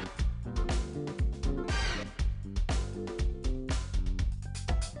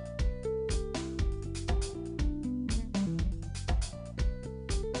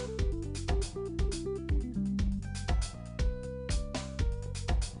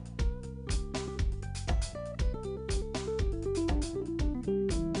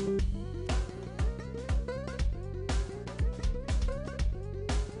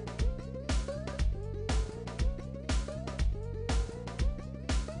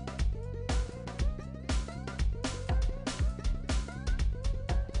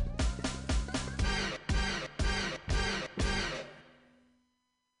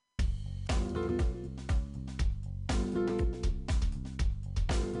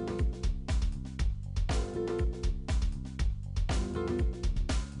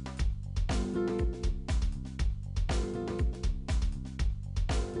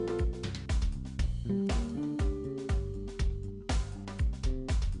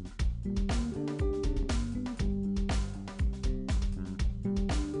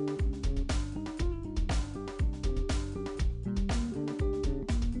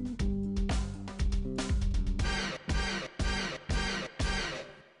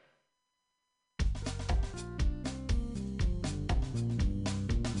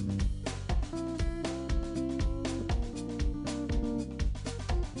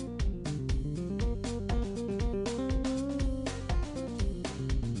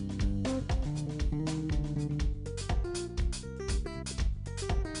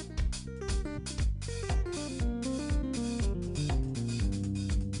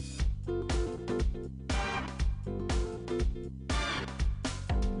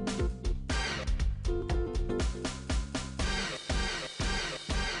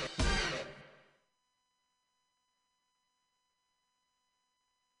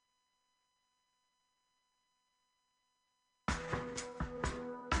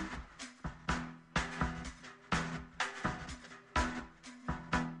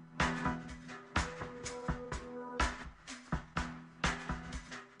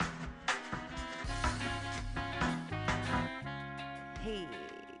 Hey,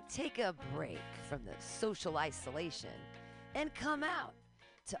 take a break from the social isolation and come out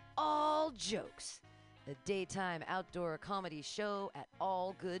to All Jokes, a daytime outdoor comedy show at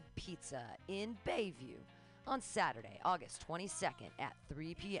All Good Pizza in Bayview on Saturday, August 22nd at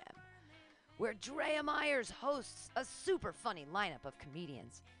 3 p.m., where Drea Myers hosts a super funny lineup of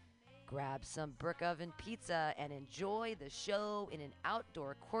comedians. Grab some brick oven pizza and enjoy the show in an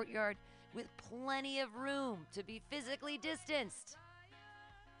outdoor courtyard with plenty of room to be physically distanced.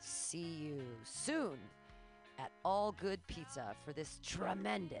 See you soon at All Good Pizza for this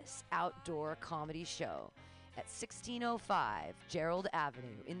tremendous outdoor comedy show at 1605 Gerald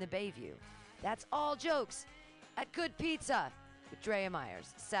Avenue in the Bayview. That's All Jokes at Good Pizza with Drea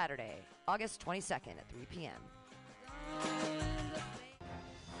Myers, Saturday, August 22nd at 3 p.m.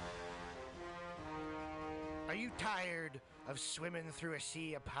 Are you tired of swimming through a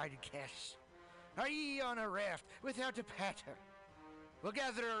sea of podcasts? Are ye on a raft without a paddle? Well,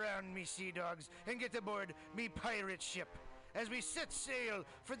 gather around me, sea dogs, and get aboard me pirate ship as we set sail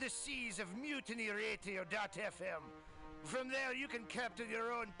for the seas of MutinyRadio.fm. From there, you can captain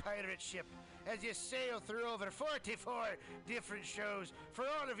your own pirate ship as you sail through over 44 different shows for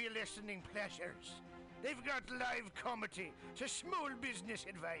all of your listening pleasures. They've got live comedy to small business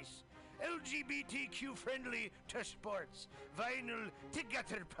advice, LGBTQ friendly to sports, vinyl to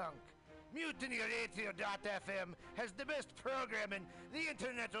gutter punk, MutinyRadio.fm has the best programming the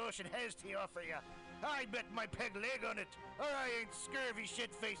internet ocean has to offer you. I bet my peg leg on it, or I ain't scurvy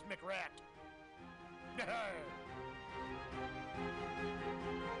shit-faced McRat.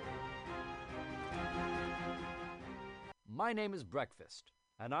 My name is Breakfast,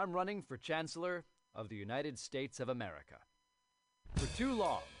 and I'm running for Chancellor of the United States of America. For too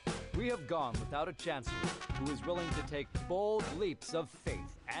long, we have gone without a Chancellor who is willing to take bold leaps of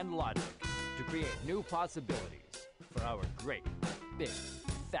faith and logic to create new possibilities for our great, big,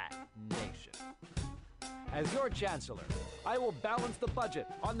 fat nation. As your Chancellor, I will balance the budget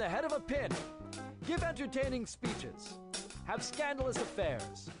on the head of a pin, give entertaining speeches, have scandalous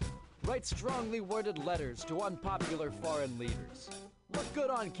affairs, write strongly worded letters to unpopular foreign leaders, look good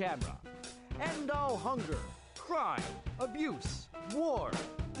on camera, end all hunger, crime, abuse, war,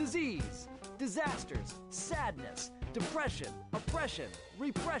 disease, disasters, sadness, depression, oppression,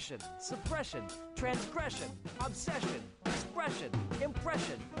 repression, suppression, transgression, obsession, expression,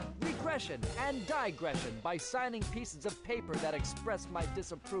 impression, regression, and digression by signing pieces of paper that express my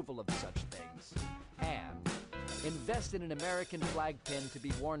disapproval of such things. And invest in an American flag pin to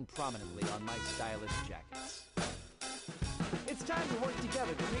be worn prominently on my stylish jackets. It's time to work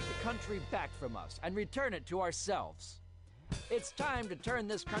together to take the country back from us and return it to ourselves. It's time to turn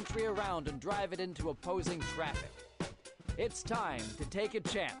this country around and drive it into opposing traffic. It's time to take a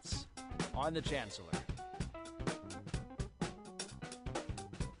chance on the Chancellor.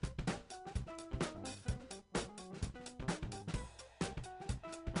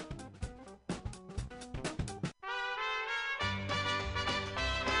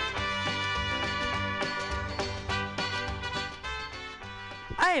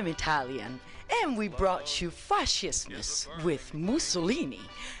 I am Italian, and we brought you fascismus with Mussolini,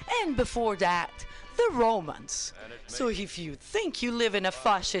 and before that, the Romans. So if you think you live in a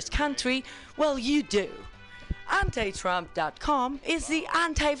fascist country, well, you do. Antitrump.com is the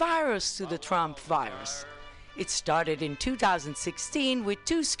antivirus to the Trump virus. It started in 2016 with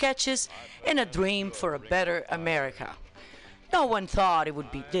 2 sketches and a dream for a better America. No one thought it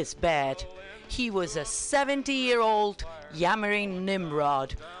would be this bad. He was a 70-year-old yammering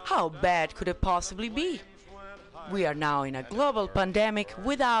Nimrod. How bad could it possibly be? We are now in a global pandemic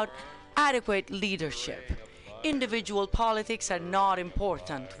without adequate leadership. Individual politics are not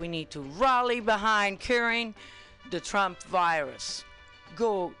important. We need to rally behind curing the Trump virus.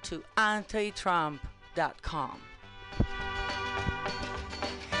 Go to antitrump.com.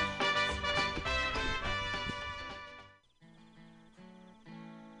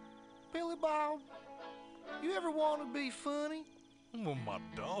 Billy Bob, you ever want to be funny? Well, my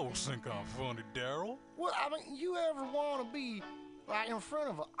dogs think I'm funny, Daryl. Well, I mean, you ever want to be, like, in front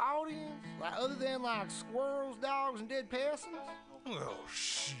of an audience? Like, other than, like, squirrels, dogs, and dead persons? Oh,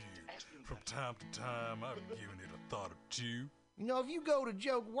 shoot. From time to time, I've given it a thought or two. You know, if you go to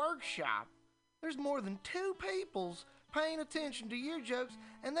Joke Workshop, there's more than 2 peoples paying attention to your jokes,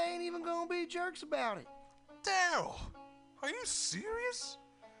 and they ain't even gonna be jerks about it. Daryl, are you serious?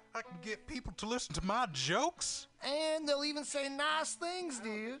 I can get people to listen to my jokes? And they'll even say nice things,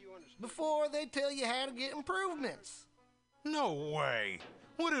 dude, before they tell you how to get improvements. No way.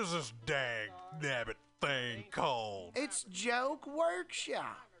 What is this dag-nabbit thing called? It's Joke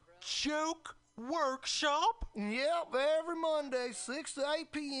Workshop. Joke Workshop? Yep, every Monday, 6 to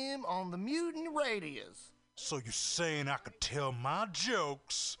 8 p.m. on the Mutiny Radios. So you're saying I could tell my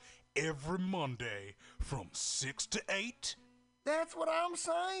jokes every Monday from 6 to 8? That's what I'm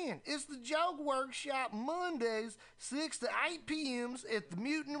saying. It's the Joke Workshop Mondays, 6 to 8 p.m.s at the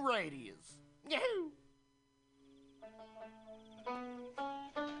Mutiny Radios. Yahoo!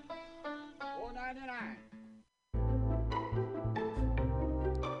 $4.99.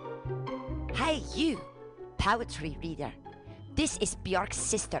 Hey, you, poetry reader. This is Bjork's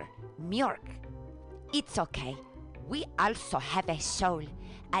sister, Mjork. It's okay. We also have a soul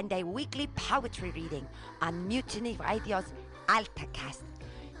and a weekly poetry reading on Mutiny Radio's AltaCast,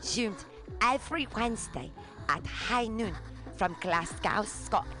 zoomed every Wednesday at high noon from Glasgow,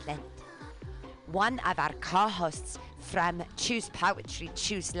 Scotland. One of our co-hosts from Choose Poetry,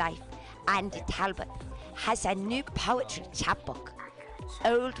 Choose Life, Andy Talbot, has a new poetry chapbook,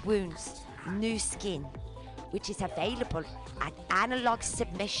 Old Wounds, New Skin, which is available at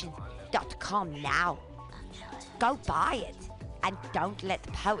analogsubmission.com now. Go buy it and don't let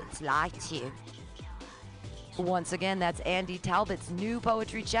the poets lie to you. Once again, that's Andy Talbot's new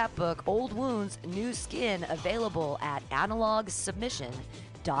poetry chapbook, Old Wounds, New Skin, available at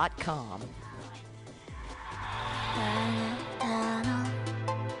analogsubmission.com.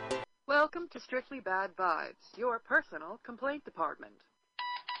 Welcome to Strictly Bad Vibes, your personal complaint department.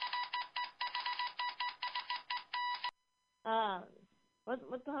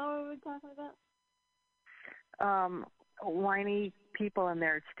 What the hell are we talking about? Whiny people and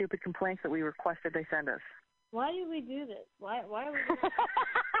their stupid complaints that we requested they send us. Why do we do this? Why are we doing this?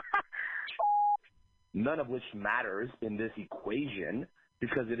 None of which matters in this equation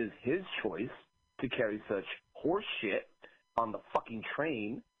because it is his choice to carry such horse shit on the fucking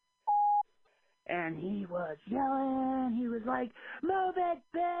train. And he was yelling. He was like, "Move it,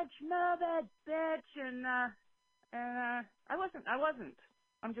 bitch! Move it, bitch!" And I wasn't.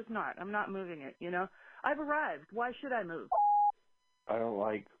 I'm just not. I'm not moving it. You know, I've arrived. Why should I move? I don't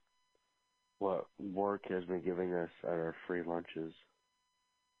like what work has been giving us at our free lunches.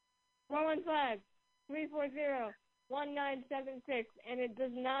 415-340-1976, and it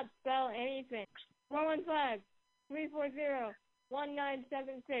does not spell anything.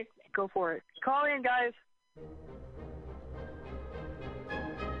 415-340-1976. Go for it. Call in, guys.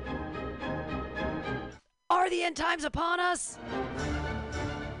 Are the end times upon us?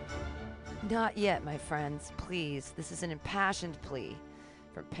 Not yet, my friends. Please, this is an impassioned plea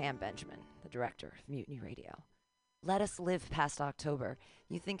from Pam Benjamin, the director of Mutiny Radio. Let us live past October.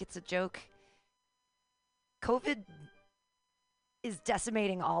 You think it's a joke? COVID is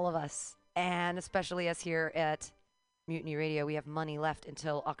decimating all of us, and especially us here at Mutiny Radio. We have money left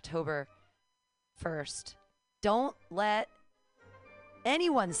until October 1st. Don't let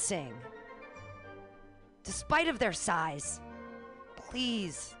anyone sing, despite of their size.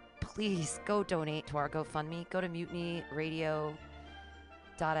 Please go donate to our GoFundMe. Go to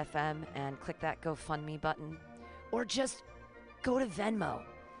MutinyRadio.fm and click that GoFundMe button. Or just go to Venmo.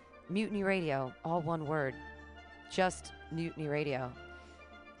 Mutiny Radio, all one word. Just Mutiny Radio.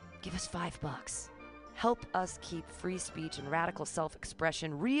 Give us $5. Help us keep free speech and radical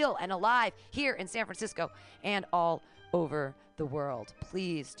self-expression real and alive here in San Francisco and all over the world.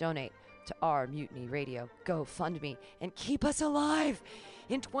 Please donate to our Mutiny Radio GoFundMe and keep us alive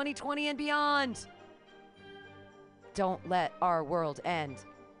in 2020 and beyond. Don't let our world end.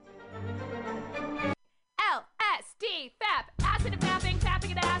 LSD, FAP, acid and fapping,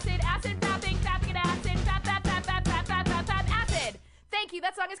 fapping and acid, acid and fapping, fapping and acid, fap, fap, fap, fap, fap, fap, fap, fap, acid. Thank you,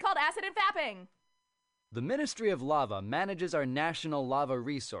 that song is called Acid and Fapping. The Ministry of Lava manages our national lava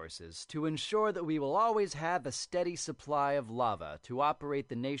resources to ensure that we will always have a steady supply of lava to operate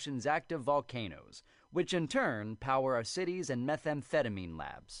the nation's active volcanoes, which in turn power our cities and methamphetamine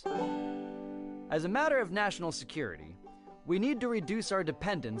labs. As a matter of national security, we need to reduce our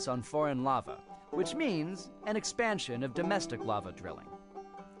dependence on foreign lava, which means an expansion of domestic lava drilling.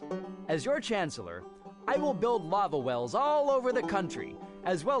 As your chancellor, I will build lava wells all over the country,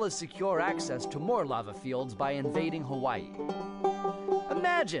 as well as secure access to more lava fields by invading Hawaii.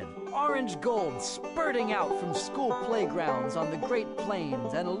 Imagine orange gold spurting out from school playgrounds on the Great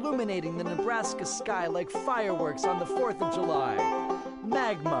Plains and illuminating the Nebraska sky like fireworks on the 4th of July.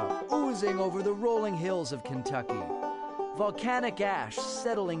 Magma oozing over the rolling hills of Kentucky. Volcanic ash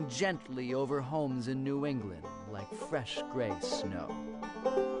settling gently over homes in New England like fresh gray snow.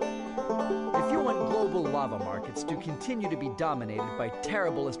 If you want global lava markets to continue to be dominated by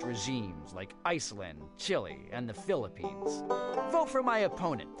terriblest regimes like Iceland, Chile, and the Philippines, vote for my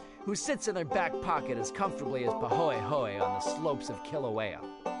opponent, who sits in their back pocket as comfortably as Pahoehoe on the slopes of Kilauea.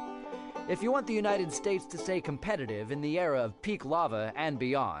 If you want the United States to stay competitive in the era of peak lava and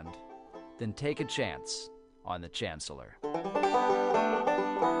beyond, then take a chance on the Chancellor.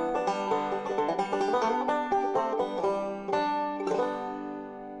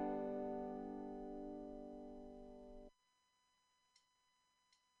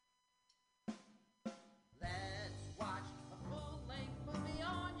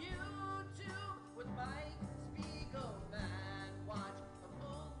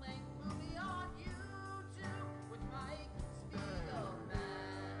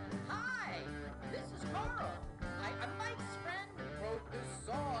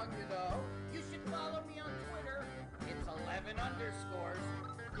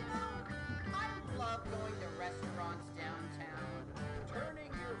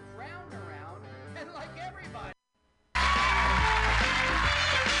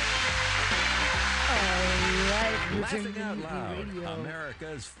 Laughing out loud,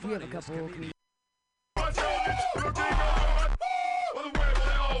 America's funniest comedian. Well, the way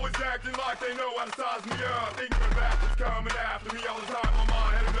they always acting like they know how to size me up. Thinking the bastards coming after me all the time on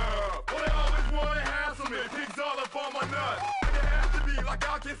my head up. Well, they always want to hassle me, pigs all up on my nuts. And it has to be like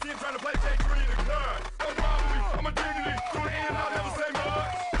I can't see him trying to play take green and cut. Don't bother me, I'm a dignity, through the end I'll never say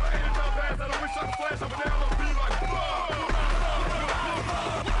much. I ain't a tough ass, I don't wish I could flash up and down on be like fuck.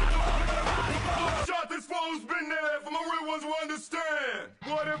 Shot this fool's been there for my real ones who understand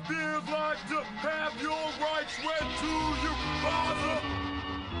what it feels like to have your rights read to you.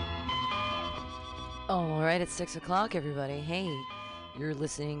 All right, it's 6 o'clock, everybody. Hey, you're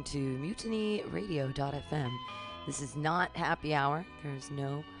listening to MutinyRadio.fm. This is not happy hour. There's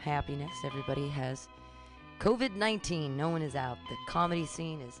no happiness. Everybody has COVID-19. No one is out. The comedy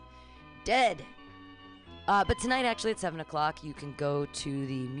scene is dead. But tonight, actually, at 7 o'clock, you can go to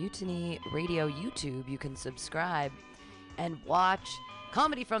the Mutiny Radio YouTube. You can subscribe and watch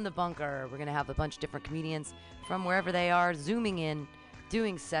Comedy from the Bunker. We're going to have a bunch of different comedians from wherever they are zooming in,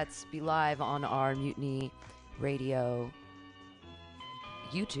 doing sets, be live on our Mutiny Radio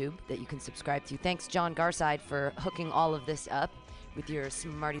YouTube that you can subscribe to. Thanks, John Garside, for hooking all of this up with your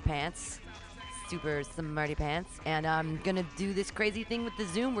smarty pants. Super smarty pants. And I'm going to do this crazy thing with the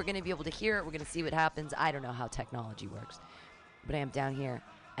Zoom. We're going to be able to hear it. We're going to see what happens. I don't know how technology works. But I am down here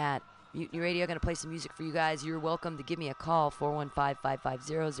at Mutiny Radio. Going to play some music for you guys. You're welcome to give me a call,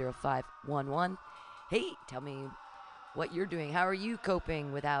 415-550-0511. Hey, tell me what you're doing. How are you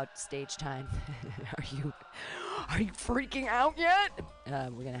coping without stage time? Are you freaking out yet?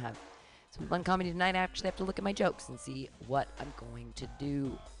 We're going to have some fun comedy tonight. I actually have to look at my jokes and see what I'm going to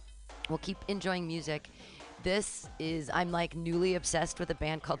do. We'll keep enjoying music. This is, I'm like newly obsessed with a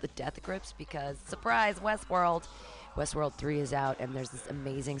band called the Death Grips because, surprise, Westworld 3 is out, and there's this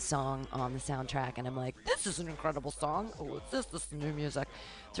amazing song on the soundtrack, and I'm like, this is an incredible song. Oh, what's this? This is new music.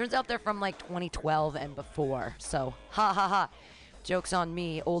 Turns out they're from like 2012 and before, so ha ha ha. Joke's on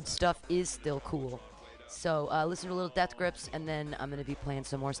me. Old stuff is still cool. So listen to a little Death Grips, and then I'm going to be playing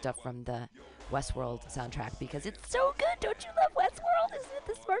some more stuff from the Westworld soundtrack because it's so good. Don't you love Westworld? Isn't it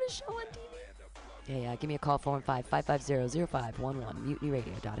the smartest show on TV? Yeah, give me a call, 415-550-0511,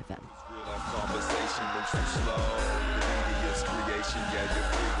 MutinyRadio.fm. Conversation moves too slow. The media's creation, yeah, your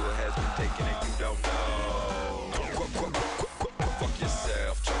free will has been taken and you don't know. Fuck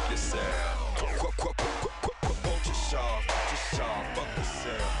yourself, choke yourself. Won't you sharp, fuck yourself, Won't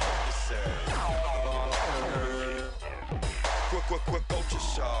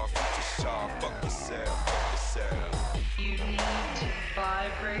you sharp, fuck yourself, You need to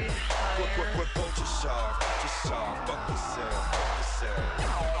vibrate higher. Won't you sharp, fuck yourself,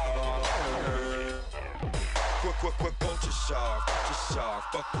 Won't you sharp,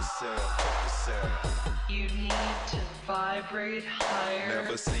 fuck yourself, You need to vibrate higher.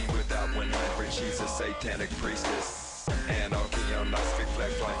 Never seen without one leverage, she's a satanic priestess. Anarchy on nice big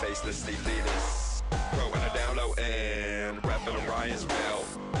flag, fly faceless, Steve fetus. Growing her down low and rapping Orion's belt.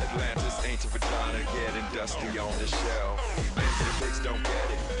 Atlantis, ancient vagina, getting dusty on the shelf. Fancy pigs don't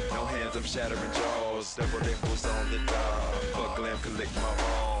get it, no hands, I'm shattering jaws. Double nipples on the dime, fuck glam, collect my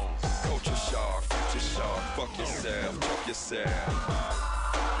wrongs. Culture shark, future shark, fuck yourself, choke yourself.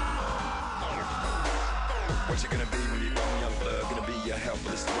 What you gonna be when you're grown, young blood? Gonna be a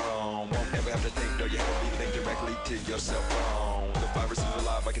helpless throne. Won't ever have to think, though you have to be think directly to yourself wrong. The virus is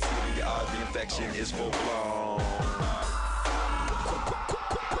alive, I can see it in your eyes, the infection is full blown.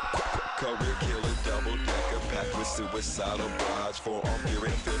 Career killer, double decker, packed with suicidal brides. Forearm fear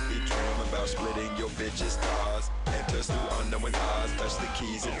and filthy dream about splitting your bitch's thighs. Enters through unknown eyes, touch the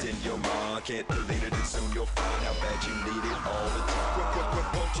keys, it's in your mind. Can't delete it and soon you'll find how bad you need it all the time.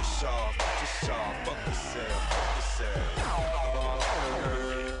 Won't you sharp, fuck yourself,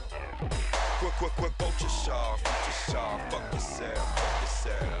 Won't you sharp, fuck yourself,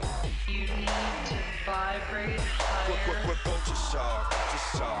 You need to vibrate higher. Won't you sharp, fuck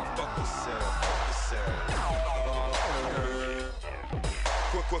yourself, Won't you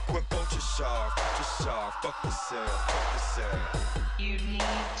sharp, fuck yourself, You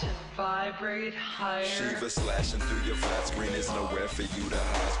need to vibrate higher. Shiva slashing through your flat screen is nowhere for you to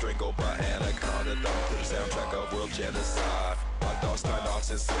hide. Strangled by anaconda, thumb to the soundtrack of world genocide. My dogs, nine dogs,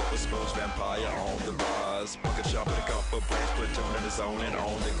 and silver spoons, vampire on the rise. Bucket shop in a comfort branch, platoon in the zone and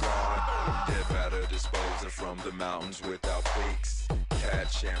on the grind. Dead matter disposing from the mountains without peaks.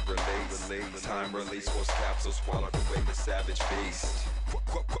 Catch and release, time release, force capsules, swallowed away the savage beast.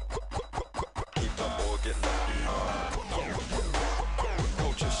 Keep the organ left behind.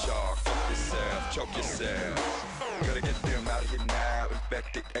 Culture shark, fuck yourself, choke yourself. Gotta get them out of here now.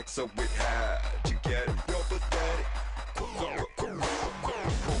 Infected exo with high. You get it? You're pathetic.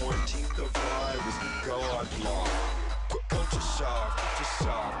 Quarantine the virus, God law. Culture shark,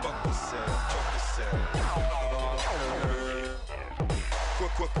 fuck yourself, choke yourself.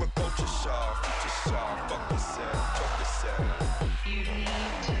 Culture shark, fuck yourself, choke yourself. You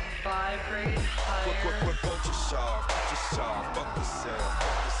need to vibrate higher. Culture shark, fuck yourself,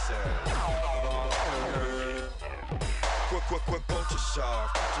 Fuck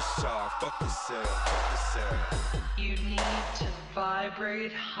yourself. You need to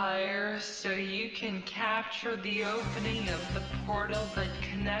vibrate higher so you can capture the opening of the portal that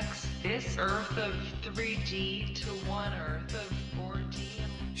connects this Earth of 3D to one Earth of 4D.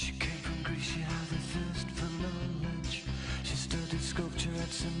 She came from Greece, she had a thirst for knowledge. She studied sculpture at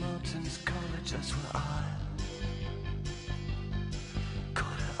St. Martin's College, that's where I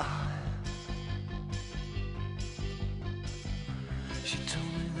caught her eye. She told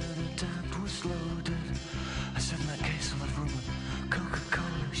me that her dad was loaded. I said, in that case, I'll have room with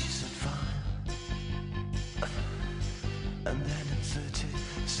Coca-Cola. She said, fine. And then in 30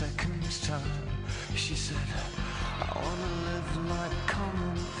 seconds time, she said, I wanna live like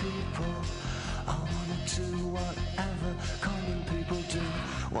common people. I wanna do whatever common people do.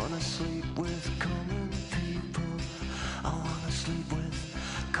 Wanna sleep with common people. I wanna sleep with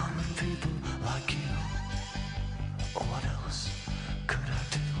common people like you. What else could I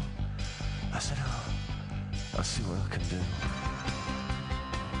do? I said, oh, I'll see what I can do.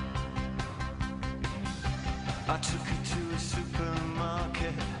 I took her to a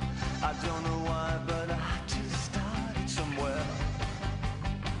supermarket. I don't know why, but I had to start it somewhere.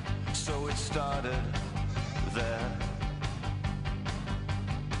 So it started there.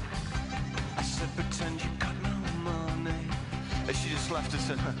 I said, pretend you got no money. And she just laughed and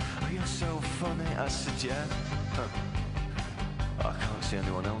said, oh, you're so funny. I said, yeah. I can't see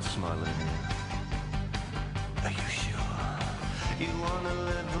anyone else smiling here. Are you sure? You wanna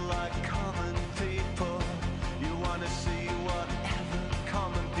live like common people. You wanna see whatever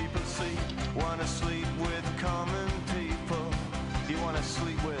common people see. Wanna sleep with common people. You wanna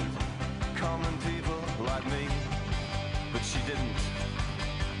sleep with common people like me. But she didn't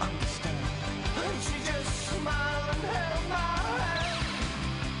understand. And she just smiled and held my hand.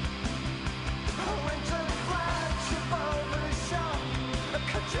 I went to the flagship barber shop. I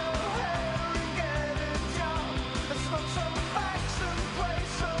cut your hair and get a job. I smoke some facts and play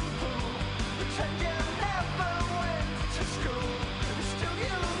some pool. Pretend you never went to school. Still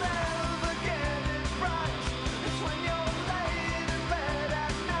you'll never get it right. It's when you're laid in bed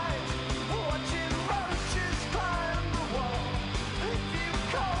at night, watching roaches climb the wall. If you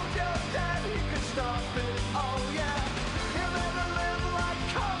called your dad, he could stop it. Oh yeah. You never live like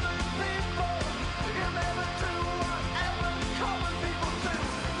common people. You never do whatever common people do.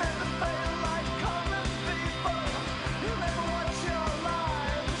 Never fail like common people. You never watch your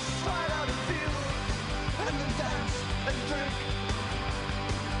lives slide out of view. And then dance and drink.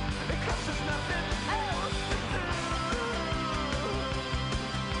 Because there's nothing else to do.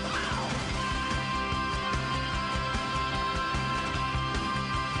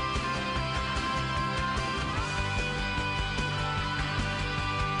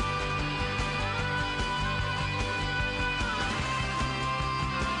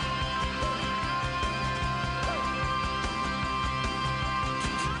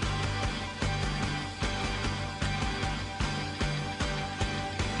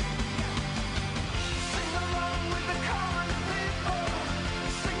 Sing along with the common people.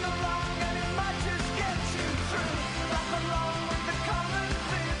 Sing along and it might just get you through. Laugh along with the common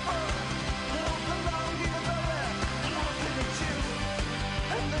people. Walk along even though they're laughing at you.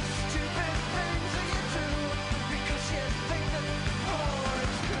 And the stupid things that you do because you think that oh,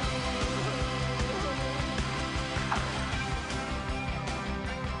 it's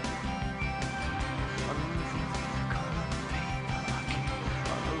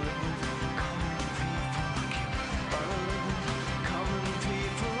common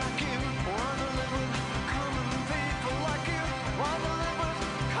people like you. Wanna live with common people like you. Wanna live with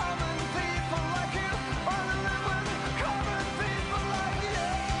common people like you. Wanna live with common people like you.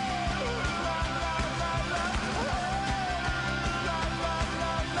 La la la la. La la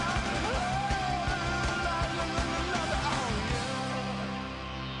la la. La la la la la. Oh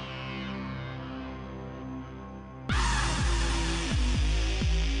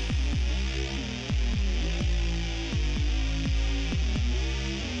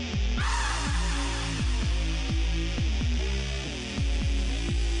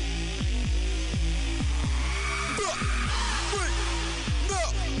No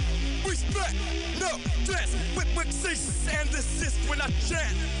respect, no dance with cease and desist when I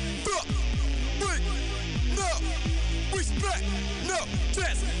chant. No respect, no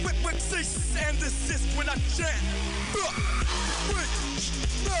dance with cease and desist when I chant. No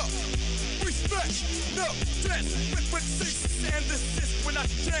respect, no dance with cease and desist when I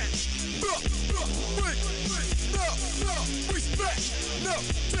chant. No respect, no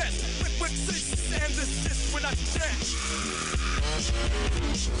dance with cease and desist when I chant.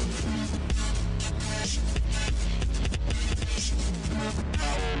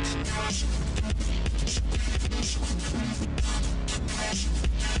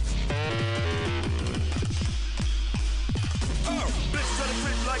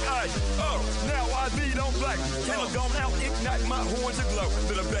 Hey, oh, now I be don't black. Candle gone out, ignite my horns aglow.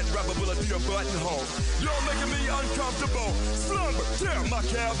 Then a bet rapper will be a buttonhole. You're making me uncomfortable. Slumber, tell my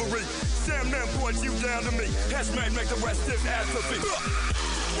cavalry. Sam man points you down to me. Hazmat make the rest stiff atrophy.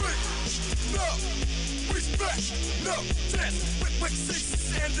 No, respect, no test. Quick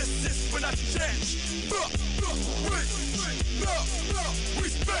cease and desist when I chant. No,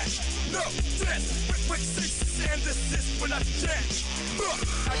 respect, no test. Quick cease and desist when I chant.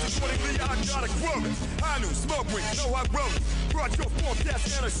 Accordingly, I gotta quote it. I knew smoke weed, know I wrote it. Brought your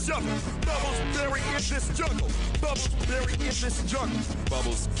forecast and a shovel. Bubbles buried in this jungle. Bubbles buried in this jungle.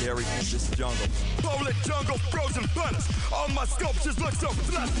 Bubbles buried in this jungle. Polar jungle, frozen punters. All my sculptures look so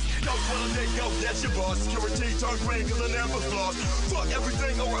fluffy. Go for the go, that's your boss. Security turn green, cause I never flaws. Fuck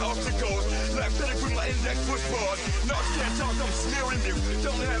everything over off the guard. Like pedigree, my index foot board. No, I can't talk, I'm smearing you.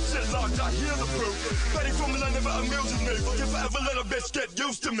 Don't have shit locked, I hear the proof. Betty from Milan never amuses me. Forgive forever, let a bitch get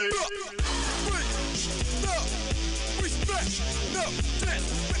used to me. No, respect, no, dance.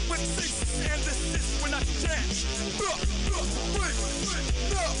 Quick cease and desist when I chant. No, respect,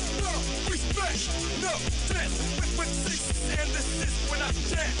 no, dance. Quick cease and desist when I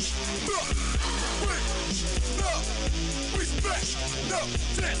chant. No, respect, no,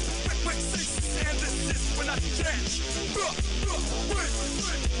 dance. Quick cease and desist when I chant. No,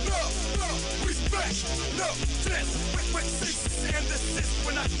 respect, no, dance. Quick cease and desist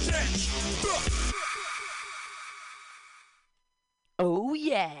when I chant. Oh,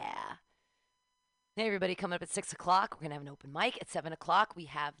 yeah. Hey, everybody, coming up at 6 o'clock. We're going to have an open mic. At 7 o'clock, we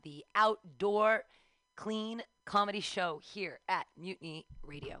have the Outdoor Clean Comedy Show here at Mutiny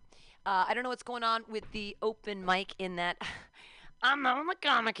Radio. I don't know what's going on with the open mic in that I'm the only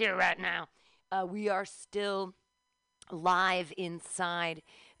comic here right now. We are still live inside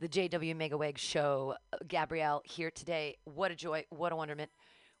the TheJWMegawegShow. Gabrielle here today. What a joy. What a wonderment.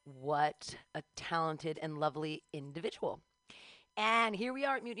 What a talented and lovely individual. And here we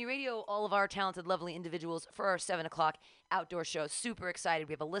are at Mutiny Radio, all of our talented, lovely individuals for our 7 o'clock outdoor show. Super excited.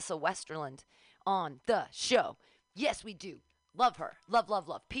 We have Alyssa Westerland on the show. Yes, we do. Love her. Love, love,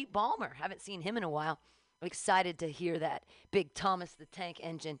 love. Pete Ballmer. Haven't seen him in a while. I'm excited to hear that Big Thomas the Tank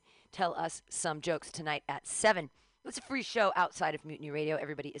Engine tell us some jokes tonight at 7. It's a free show outside of Mutiny Radio.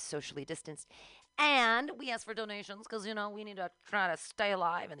 Everybody is socially distanced. And we ask for donations because, you know, we need to try to stay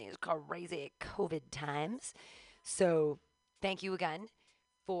alive in these crazy COVID times. So thank you again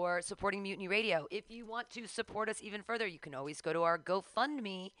for supporting Mutiny Radio. If you want to support us even further, you can always go to our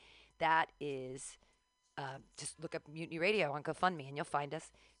GoFundMe. That is, just look up Mutiny Radio on GoFundMe and you'll find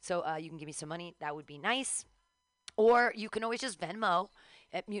us. So you can give me some money. That would be nice. Or you can always just Venmo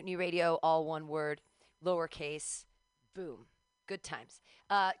at Mutiny Radio, all one word, lowercase, boom. Good times.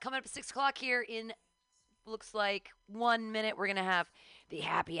 Coming up at 6 o'clock here in, looks like 1 minute, we're going to have the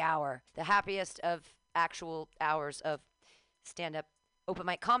happy hour, the happiest of actual hours of stand-up open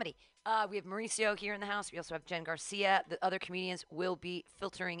mic comedy. We have Mauricio here in the house. We also have Jen Garcia. The other comedians will be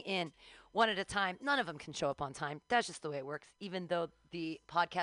filtering in one at a time. None of them can show up on time. That's just the way it works, even though the podcast